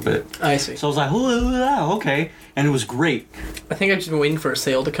for a little bit. I see. So I was like, oh, okay. And it was great. I think I've just been waiting for a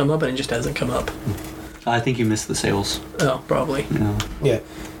sale to come up, and it just hasn't come up. I think you missed the sales. Oh, probably. Yeah. Yeah.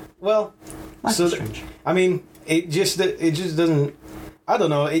 Well, Life is Strange. I mean, it just doesn't. I don't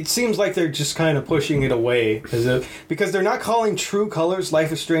know. It seems like they're just kind of pushing it away because they're not calling True Colors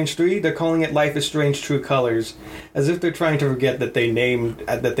Life is Strange 3. They're calling it Life is Strange True Colors, as if they're trying to forget that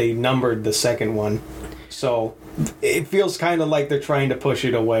they numbered the second one. So it feels kind of like they're trying to push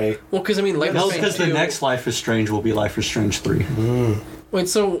it away. Well, because I mean, Life is No, Strange because the 2 next Life is Strange will be Life is Strange 3. Wait,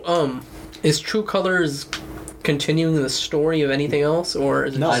 so is True Colors continuing the story of anything else, or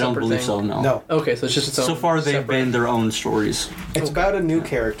is it No, a I don't separate believe thing? so, no. No, Okay, so it's just its own. So far, they've separate- been their own stories. it's about a new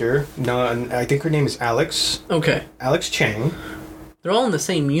character. No, and I think her name is Alex Okay, Chang. they're all in the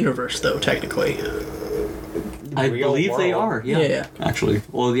same universe, though. Technically, I Real believe they world. are, yeah. Yeah. Actually.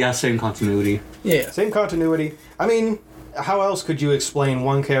 Well, yeah, same continuity. yeah. Same continuity. I mean, how else could you explain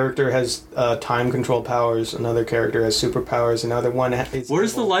one character has time control powers, another character has superpowers, another one is...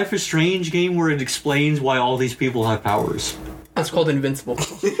 Where's the Life is Strange game where it explains why all these people have powers? That's called Invincible.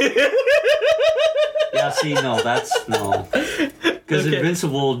 Yeah, see, no, that's... No. Because Okay.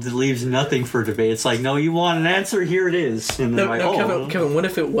 Invincible leaves nothing for debate. It's like, no, you want an answer? Here it is. And they're No, like, no, Kevin, what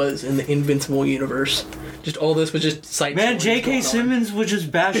if it was in the Invincible universe? Just all this was just side Man, stories J.K. going on. Simmons would just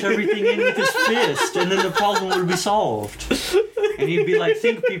bash everything in with his fist, and then the problem would be solved. And he'd be like,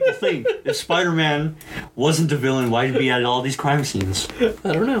 think, people, think. If Spider-Man wasn't the villain, why did he be at all these crime scenes?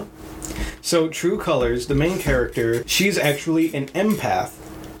 I don't know. So, True Colors, the main character, she's actually an empath.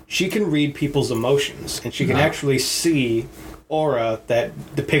 She can read people's emotions, and she can actually see aura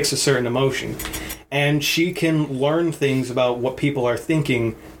that depicts a certain emotion. And she can learn things about what people are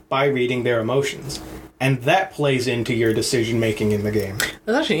thinking by reading their emotions. And that plays into your decision making in the game.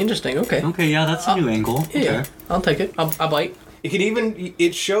 That's actually interesting. Okay. Okay, yeah, that's a new angle. Yeah, Okay. I'll take it. I'll bite.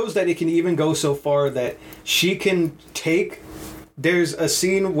 It shows that it can even go so far that she can there's a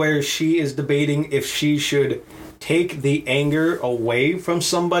scene where she is debating if she should take the anger away from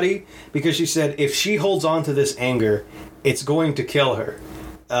somebody, because she said if she holds on to this anger, it's going to kill her.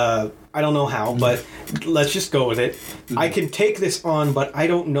 I don't know how, but let's just go with it. I can take this on, but I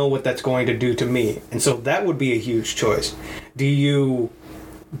don't know what that's going to do to me. And so that would be a huge choice. Are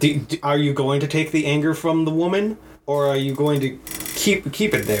you going to take the anger from the woman, or are you going to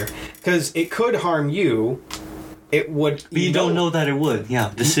keep it there? Because it could harm you. It would. But you don't know that it would.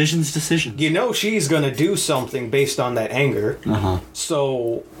 Yeah, decisions. You know she's going to do something based on that anger. Uh-huh.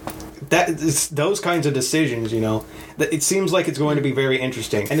 So it's those kinds of decisions, that it seems like it's going to be very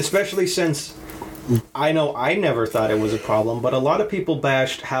interesting. And especially since I know I never thought it was a problem, but a lot of people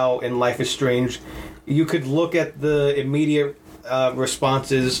bashed how in Life is Strange you could look at the immediate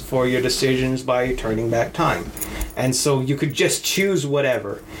responses for your decisions by turning back time. And so you could just choose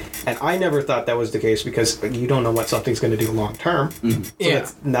whatever. And I never thought that was the case because you don't know what something's going to do long term. So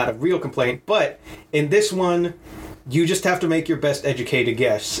that's not a real complaint. But in this one, you just have to make your best educated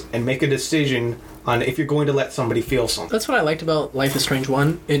guess and make a decision on if you're going to let somebody feel something. That's what I liked about Life is Strange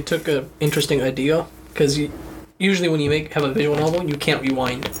 1. It took an interesting idea, because usually when you have a visual novel, you can't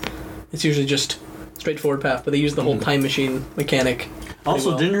rewind. It's usually just straightforward path, but they use the whole time machine mechanic. Also,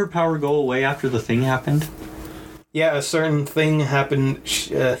 well. didn't her power go away after the thing happened? Yeah, a certain thing happened.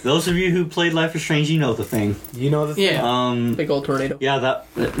 Those of you who played Life is Strange, you know the thing. You know the thing? Yeah. Big old tornado. Yeah, that...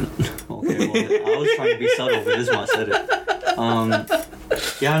 Okay, well, I was trying to be subtle, but Isma said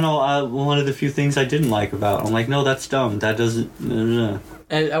it. Yeah, no, one of the few things I didn't like about it. I'm like, no, that's dumb. That doesn't...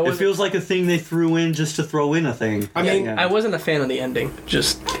 And it feels like a thing they threw in just to throw in a thing. I mean, I wasn't a fan of the ending.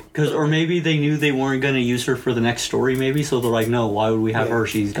 Just... Or maybe they knew they weren't going to use her for the next story, maybe, so they're like, no, why would we have her?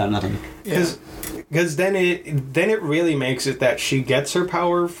 She's got nothing. Because then it really makes it that she gets her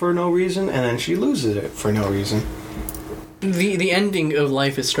power for no reason, and then she loses it for no reason. The ending of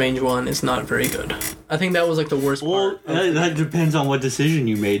Life is Strange 1 is not very good. I think that was like the worst Well, part. that depends on what decision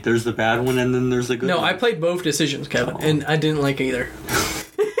you made. There's the bad one, and then there's the good No, one. I played both decisions, Kevin, and I didn't like either.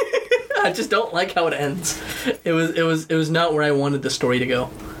 I just don't like how it ends. It was not where I wanted the story to go.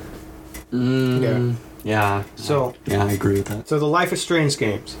 Yeah. So Yeah, I agree with that. So the Life is Strange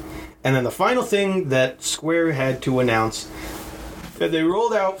games. And then the final thing that Square had to announce, that they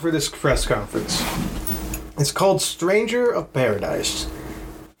rolled out for this press conference. It's called Stranger of Paradise.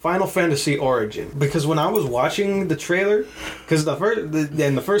 Final Fantasy Origin. Because when I was watching the trailer, because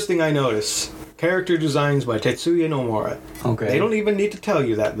the first thing I noticed, character designs by Tetsuya Nomura. Okay. They don't even need to tell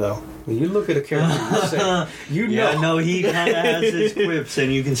you that though. When you look at a character, you know. Yeah, no, he kind of has his quips,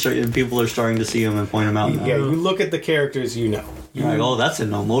 and you can start. And people are starting to see him and point him out. Now. Yeah, you look at the characters, you know. You're like, oh, that's a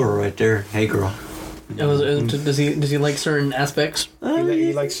Nomura right there. Hey, girl. Does he like certain aspects?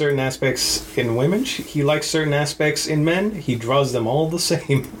 He likes certain aspects in women. He likes certain aspects in men. He draws them all the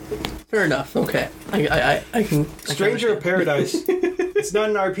same. Fair enough. Okay, I can. Stranger of Paradise. It's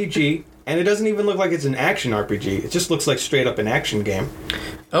not an RPG, and it doesn't even look like it's an action RPG. It just looks like straight up an action game.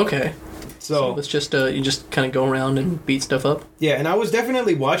 Okay. So it's just you just kind of go around and beat stuff up. Yeah, and I was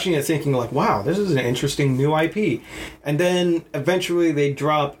definitely watching it, thinking like, "Wow, this is an interesting new IP." And then eventually they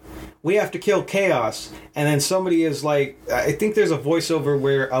drop, "We have to kill Chaos," and then somebody is like, I think there's a voiceover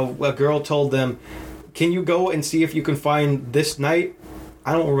where a girl told them, "Can you go and see if you can find this knight?"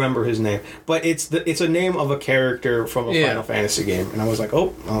 I don't remember his name, but it's a name of a character from a Final Fantasy game, and I was like,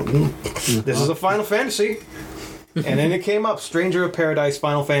 "Oh, this is a Final Fantasy." And then it came up, Stranger of Paradise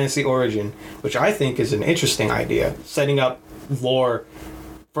Final Fantasy Origin, which I think is an interesting idea, setting up lore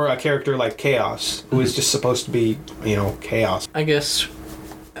for a character like Chaos, who is just supposed to be, Chaos. I guess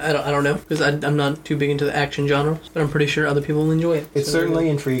I don't know, because I'm not too big into the action genres, but I'm pretty sure other people will enjoy it. It certainly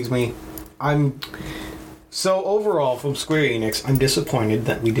intrigues me. So overall, from Square Enix, I'm disappointed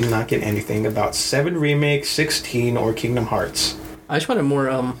that we did not get anything about 7 Remake, 16, or Kingdom Hearts. I just wanted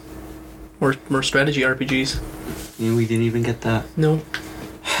more strategy RPGs. And we didn't even get that. No,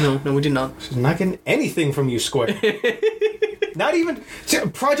 we did not. She's not getting anything from you, Square. Not even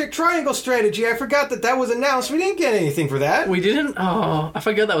Project Triangle Strategy. I forgot that was announced. We didn't get anything for that. We didn't? Oh, I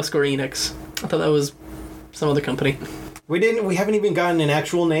forgot that was Square Enix. I thought that was some other company. We didn't. We haven't even gotten an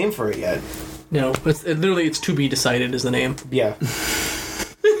actual name for it yet. No, it's to be decided is the name. Yeah.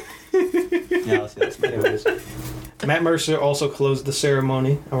 Yeah, that's anyways. Matt Mercer also closed the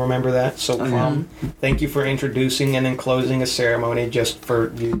ceremony. I remember that. So, thank you for introducing and then closing a ceremony just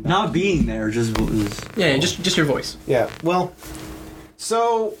for you. Not being there, just just your voice. Yeah. Well,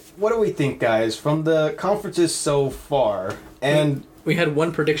 so what do we think, guys, from the conferences so far? And we had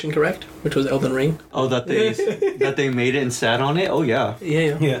one prediction correct, which was Elden Ring. Oh, that they made it and sat on it. Oh yeah.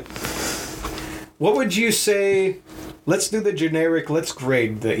 Yeah. What would you say? Let's do the generic, let's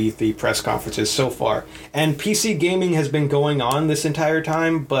grade the E3 press conferences so far. And PC gaming has been going on this entire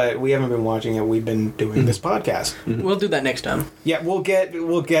time, but we haven't been watching it. We've been doing this podcast. We'll do that next time. Yeah, we'll get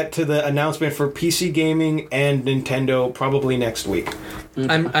to the announcement for PC gaming and Nintendo probably next week.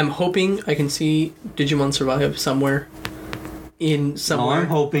 I'm hoping I can see Digimon Survive somewhere. No, I'm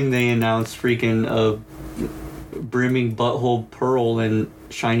hoping they announce freaking brimming butthole pearl and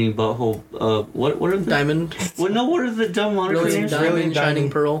shining butthole. What are the diamond? What are the dumb monikers? Really diamond, shining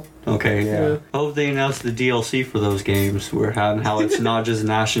pearl. Okay, yeah. I hope they announce the DLC for those games. How it's not just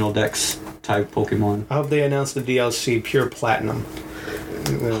National Dex type Pokemon. I hope they announce the DLC Pure Platinum.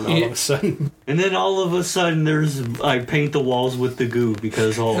 And then all of a sudden, I paint the walls with the goo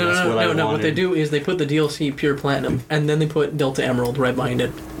because that's what I wanted. No. What they do is they put the DLC Pure Platinum and then they put Delta Emerald right behind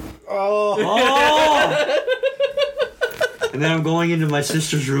it. Oh! And then I'm going into my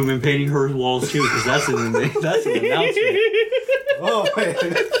sister's room and painting her walls too, because that's an announcement. Oh man!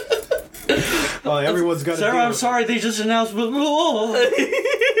 Oh, everyone's got. Sarah, I'm sorry, they just announced.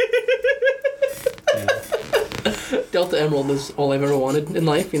 Delta Emerald is all I've ever wanted in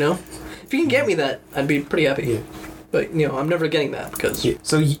life. If you can get me that, I'd be pretty happy. Yeah. But I'm never getting that because. Yeah.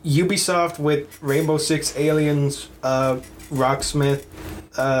 So Ubisoft with Rainbow Six Aliens, Rocksmith.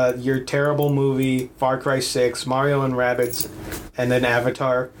 Your terrible movie, Far Cry 6, Mario and Rabbids, and then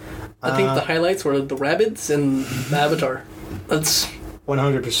Avatar. I think the highlights were the Rabbids and the Avatar. That's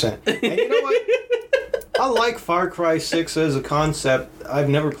 100%. And you know what? I like Far Cry 6 as a concept. I've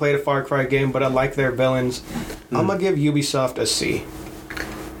never played a Far Cry game, but I like their villains. I'm gonna give Ubisoft a C.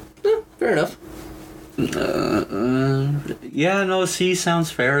 Fair enough. Yeah, no, C sounds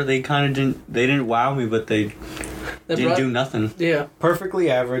fair. They kind of didn't wow me, but they didn't do nothing. Yeah. Perfectly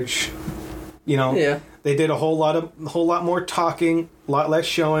average. Yeah. They did a whole lot more talking, a lot less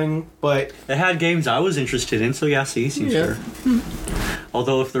showing, but they had games I was interested in, so yeah, C seems fair.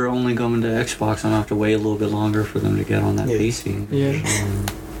 Although if they're only going to Xbox, I'm gonna have to wait a little bit longer for them to get on that PC. Yeah.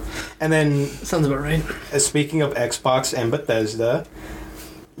 And then sounds about right. Speaking of Xbox and Bethesda,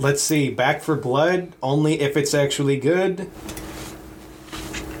 let's see, Back 4 Blood, only if it's actually good.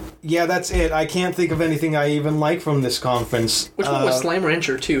 Yeah, that's it. I can't think of anything I even like from this conference. Which one was Slime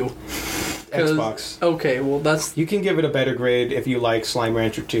Rancher 2? Xbox. Okay, well that's... You can give it a better grade if you like Slime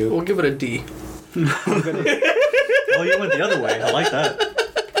Rancher 2. We'll give it a D. Oh, you went the other way. I like that.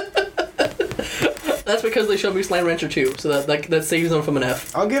 That's because they showed me Slime Rancher 2, so that saves them from an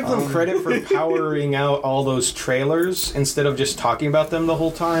F. I'll give them credit for powering out all those trailers instead of just talking about them the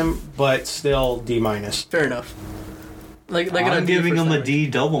whole time, but still D-. Fair enough. I'm giving them a D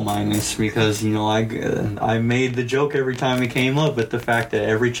double minus because, I made the joke every time it came up, but the fact that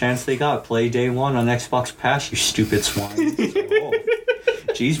every chance they got, play day one on Xbox Pass, you stupid swine.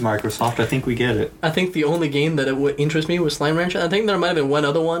 Jeez, Microsoft, I think we get it. I think the only game that it would interest me was Slime Rancher. I think there might have been one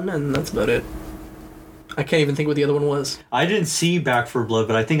other one, and that's about it. I can't even think what the other one was. I didn't see Back 4 Blood,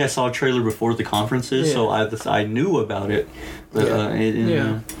 but I think I saw a trailer before the conferences, so I knew about it. But,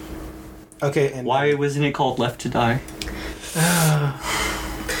 Okay, and why wasn't it called Left to Die?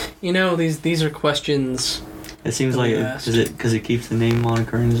 These are questions. It seems like because it keeps the name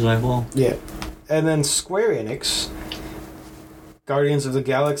moniker in his eyeball. Yeah, and then Square Enix. Guardians of the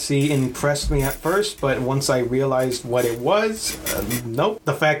Galaxy impressed me at first, but once I realized what it was, nope.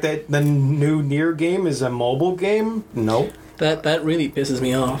 The fact that the new Nier game is a mobile game, nope. That really pisses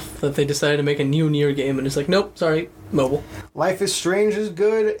me off, that they decided to make a new Nier game and it's like, nope, sorry, mobile. Life is Strange is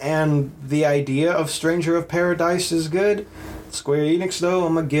good, and the idea of Stranger of Paradise is good. Square Enix, though,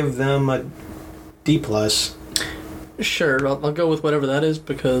 I'm going to give them a D+. Sure, I'll go with whatever that is,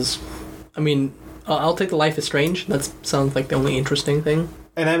 because, I'll take the Life is Strange. That sounds like the only interesting thing.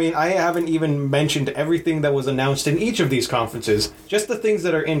 And I haven't even mentioned everything that was announced in each of these conferences. Just the things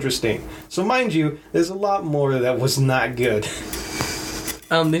that are interesting. So mind you, there's a lot more that was not good.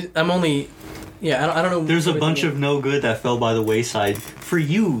 I don't know. There's a bunch of no good that fell by the wayside. For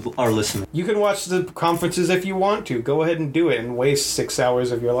you, our listener. You can watch the conferences if you want to. Go ahead and do it and waste 6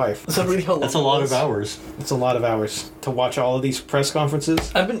 hours of your life. That's a lot of hours. It's a lot of hours to watch all of these press conferences.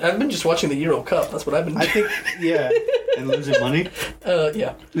 I've been just watching the Euro Cup. That's what I've been doing. I think, yeah. And losing money?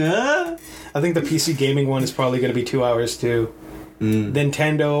 Yeah. I think the PC gaming one is probably going to be 2 hours too.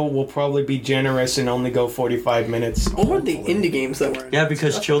 Nintendo will probably be generous and only go 45 minutes. What were the indie games that were? Yeah,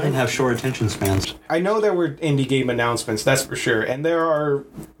 because children have short attention spans. I know there were indie game announcements, that's for sure. And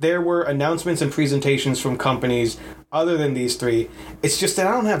there were announcements and presentations from companies other than these three. It's just that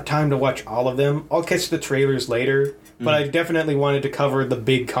I don't have time to watch all of them. I'll catch the trailers later. But I definitely wanted to cover the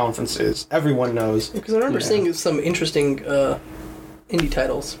big conferences. Everyone knows. Because I remember seeing some interesting indie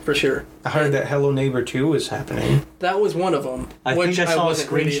titles, for sure. I heard that Hello Neighbor 2 is happening. That was one of them. I think I saw a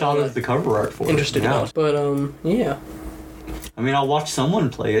screenshot of the cover art for it. Interested about. But, yeah. I'll watch someone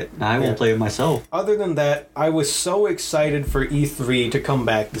play it. I won't play it myself. Other than that, I was so excited for E3 to come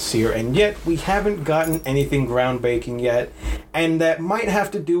back this year, and yet we haven't gotten anything groundbreaking yet, and that might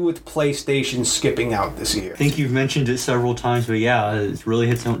have to do with PlayStation skipping out this year. I think you've mentioned it several times, but yeah, it really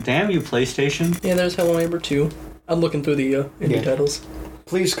hits home. Damn you, PlayStation. Yeah, there's Hello Neighbor 2. I'm looking through the indie titles.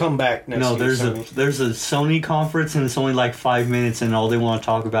 Please come back next year, there's a Sony conference and it's only like 5 minutes and all they want to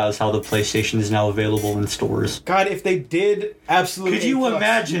talk about is how the PlayStation is now available in stores. God, if they did, absolutely. Could you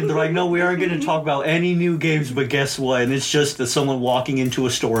imagine? They're like, no, we aren't going to talk about any new games, but guess what? And it's just someone walking into a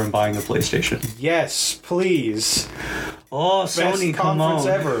store and buying a PlayStation. Yes, please. Oh, Best Sony, come on.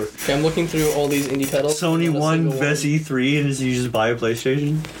 Ever. Okay, I'm looking through all these indie titles. Sony won Best E3 and you just buy a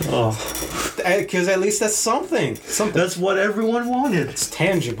PlayStation? Oh. Because at least that's something. That's what everyone wanted. It's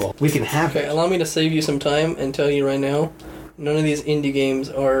tangible. We can have it. Allow me to save you some time and tell you right now, none of these indie games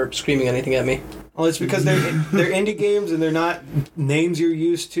are screaming anything at me. Well, it's because they're indie games and they're not names you're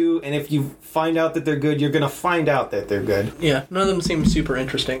used to, and if you find out that they're good, you're going to find out that they're good. Yeah, none of them seem super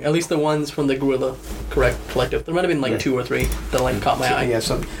interesting. At least the ones from the Guerrilla Collective. There might have been like 2 or 3 that caught my eye. Yeah,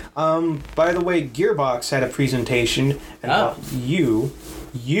 so, by the way, Gearbox had a presentation, and you...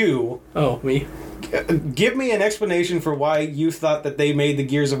 Oh, me? Give me an explanation for why you thought that they made the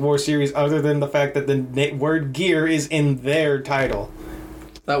Gears of War series other than the fact that the word gear is in their title.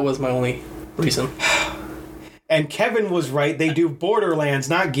 That was my only reason. And Kevin was right. They do Borderlands,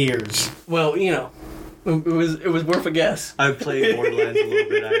 not Gears. Well, it was worth a guess. I've played Borderlands a little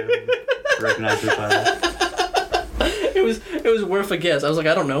bit. I recognize the title. It was worth a guess. I was like,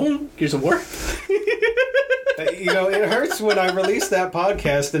 I don't know. Gears of War? It hurts when I release that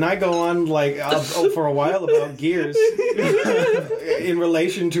podcast and I go on for a while about Gears in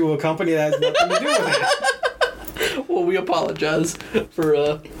relation to a company that has nothing to do with it. Well, we apologize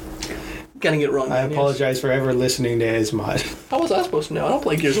for getting it wrong. I apologize for ever listening to Ismod. How was I supposed to know? I don't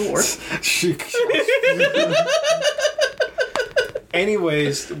play Gears of War.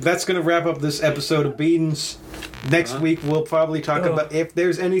 Anyways, that's going to wrap up this episode of Beans. Next week we'll probably talk about if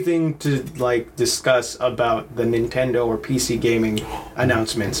there's anything to discuss about the Nintendo or PC gaming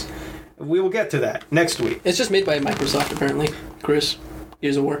announcements. We will get to that next week. It's just made by Microsoft, apparently. Chris,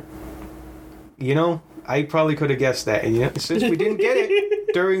 Gears of War. You know, I probably could have guessed that. And since we didn't get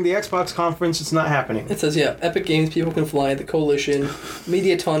it during the Xbox conference, it's not happening. It says, yeah, Epic Games, People Can Fly, The Coalition,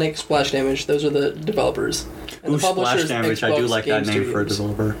 Mediatonic, Splash Damage. Those are the developers. And Ooh, the publishers, Splash Damage. Xbox I do like Game that name Studios. for a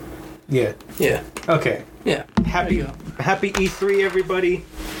developer. Yeah. Yeah. Okay. Yeah. Happy E3, everybody.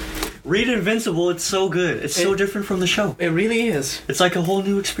 Read Invincible. It's so good. It's so different from the show. It really is. It's like a whole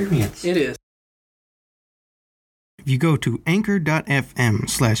new experience. It is. If you go to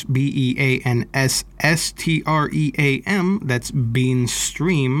anchor.fm/BEANSSTREAM, that's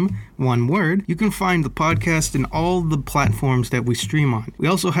Beanstream, one word, you can find the podcast in all the platforms that we stream on. We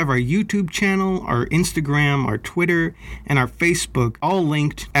also have our YouTube channel, our Instagram, our Twitter, and our Facebook, all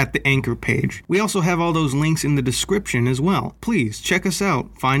linked at the Anchor page. We also have all those links in the description as well. Please check us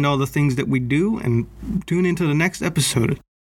out, find all the things that we do, and tune into the next episode.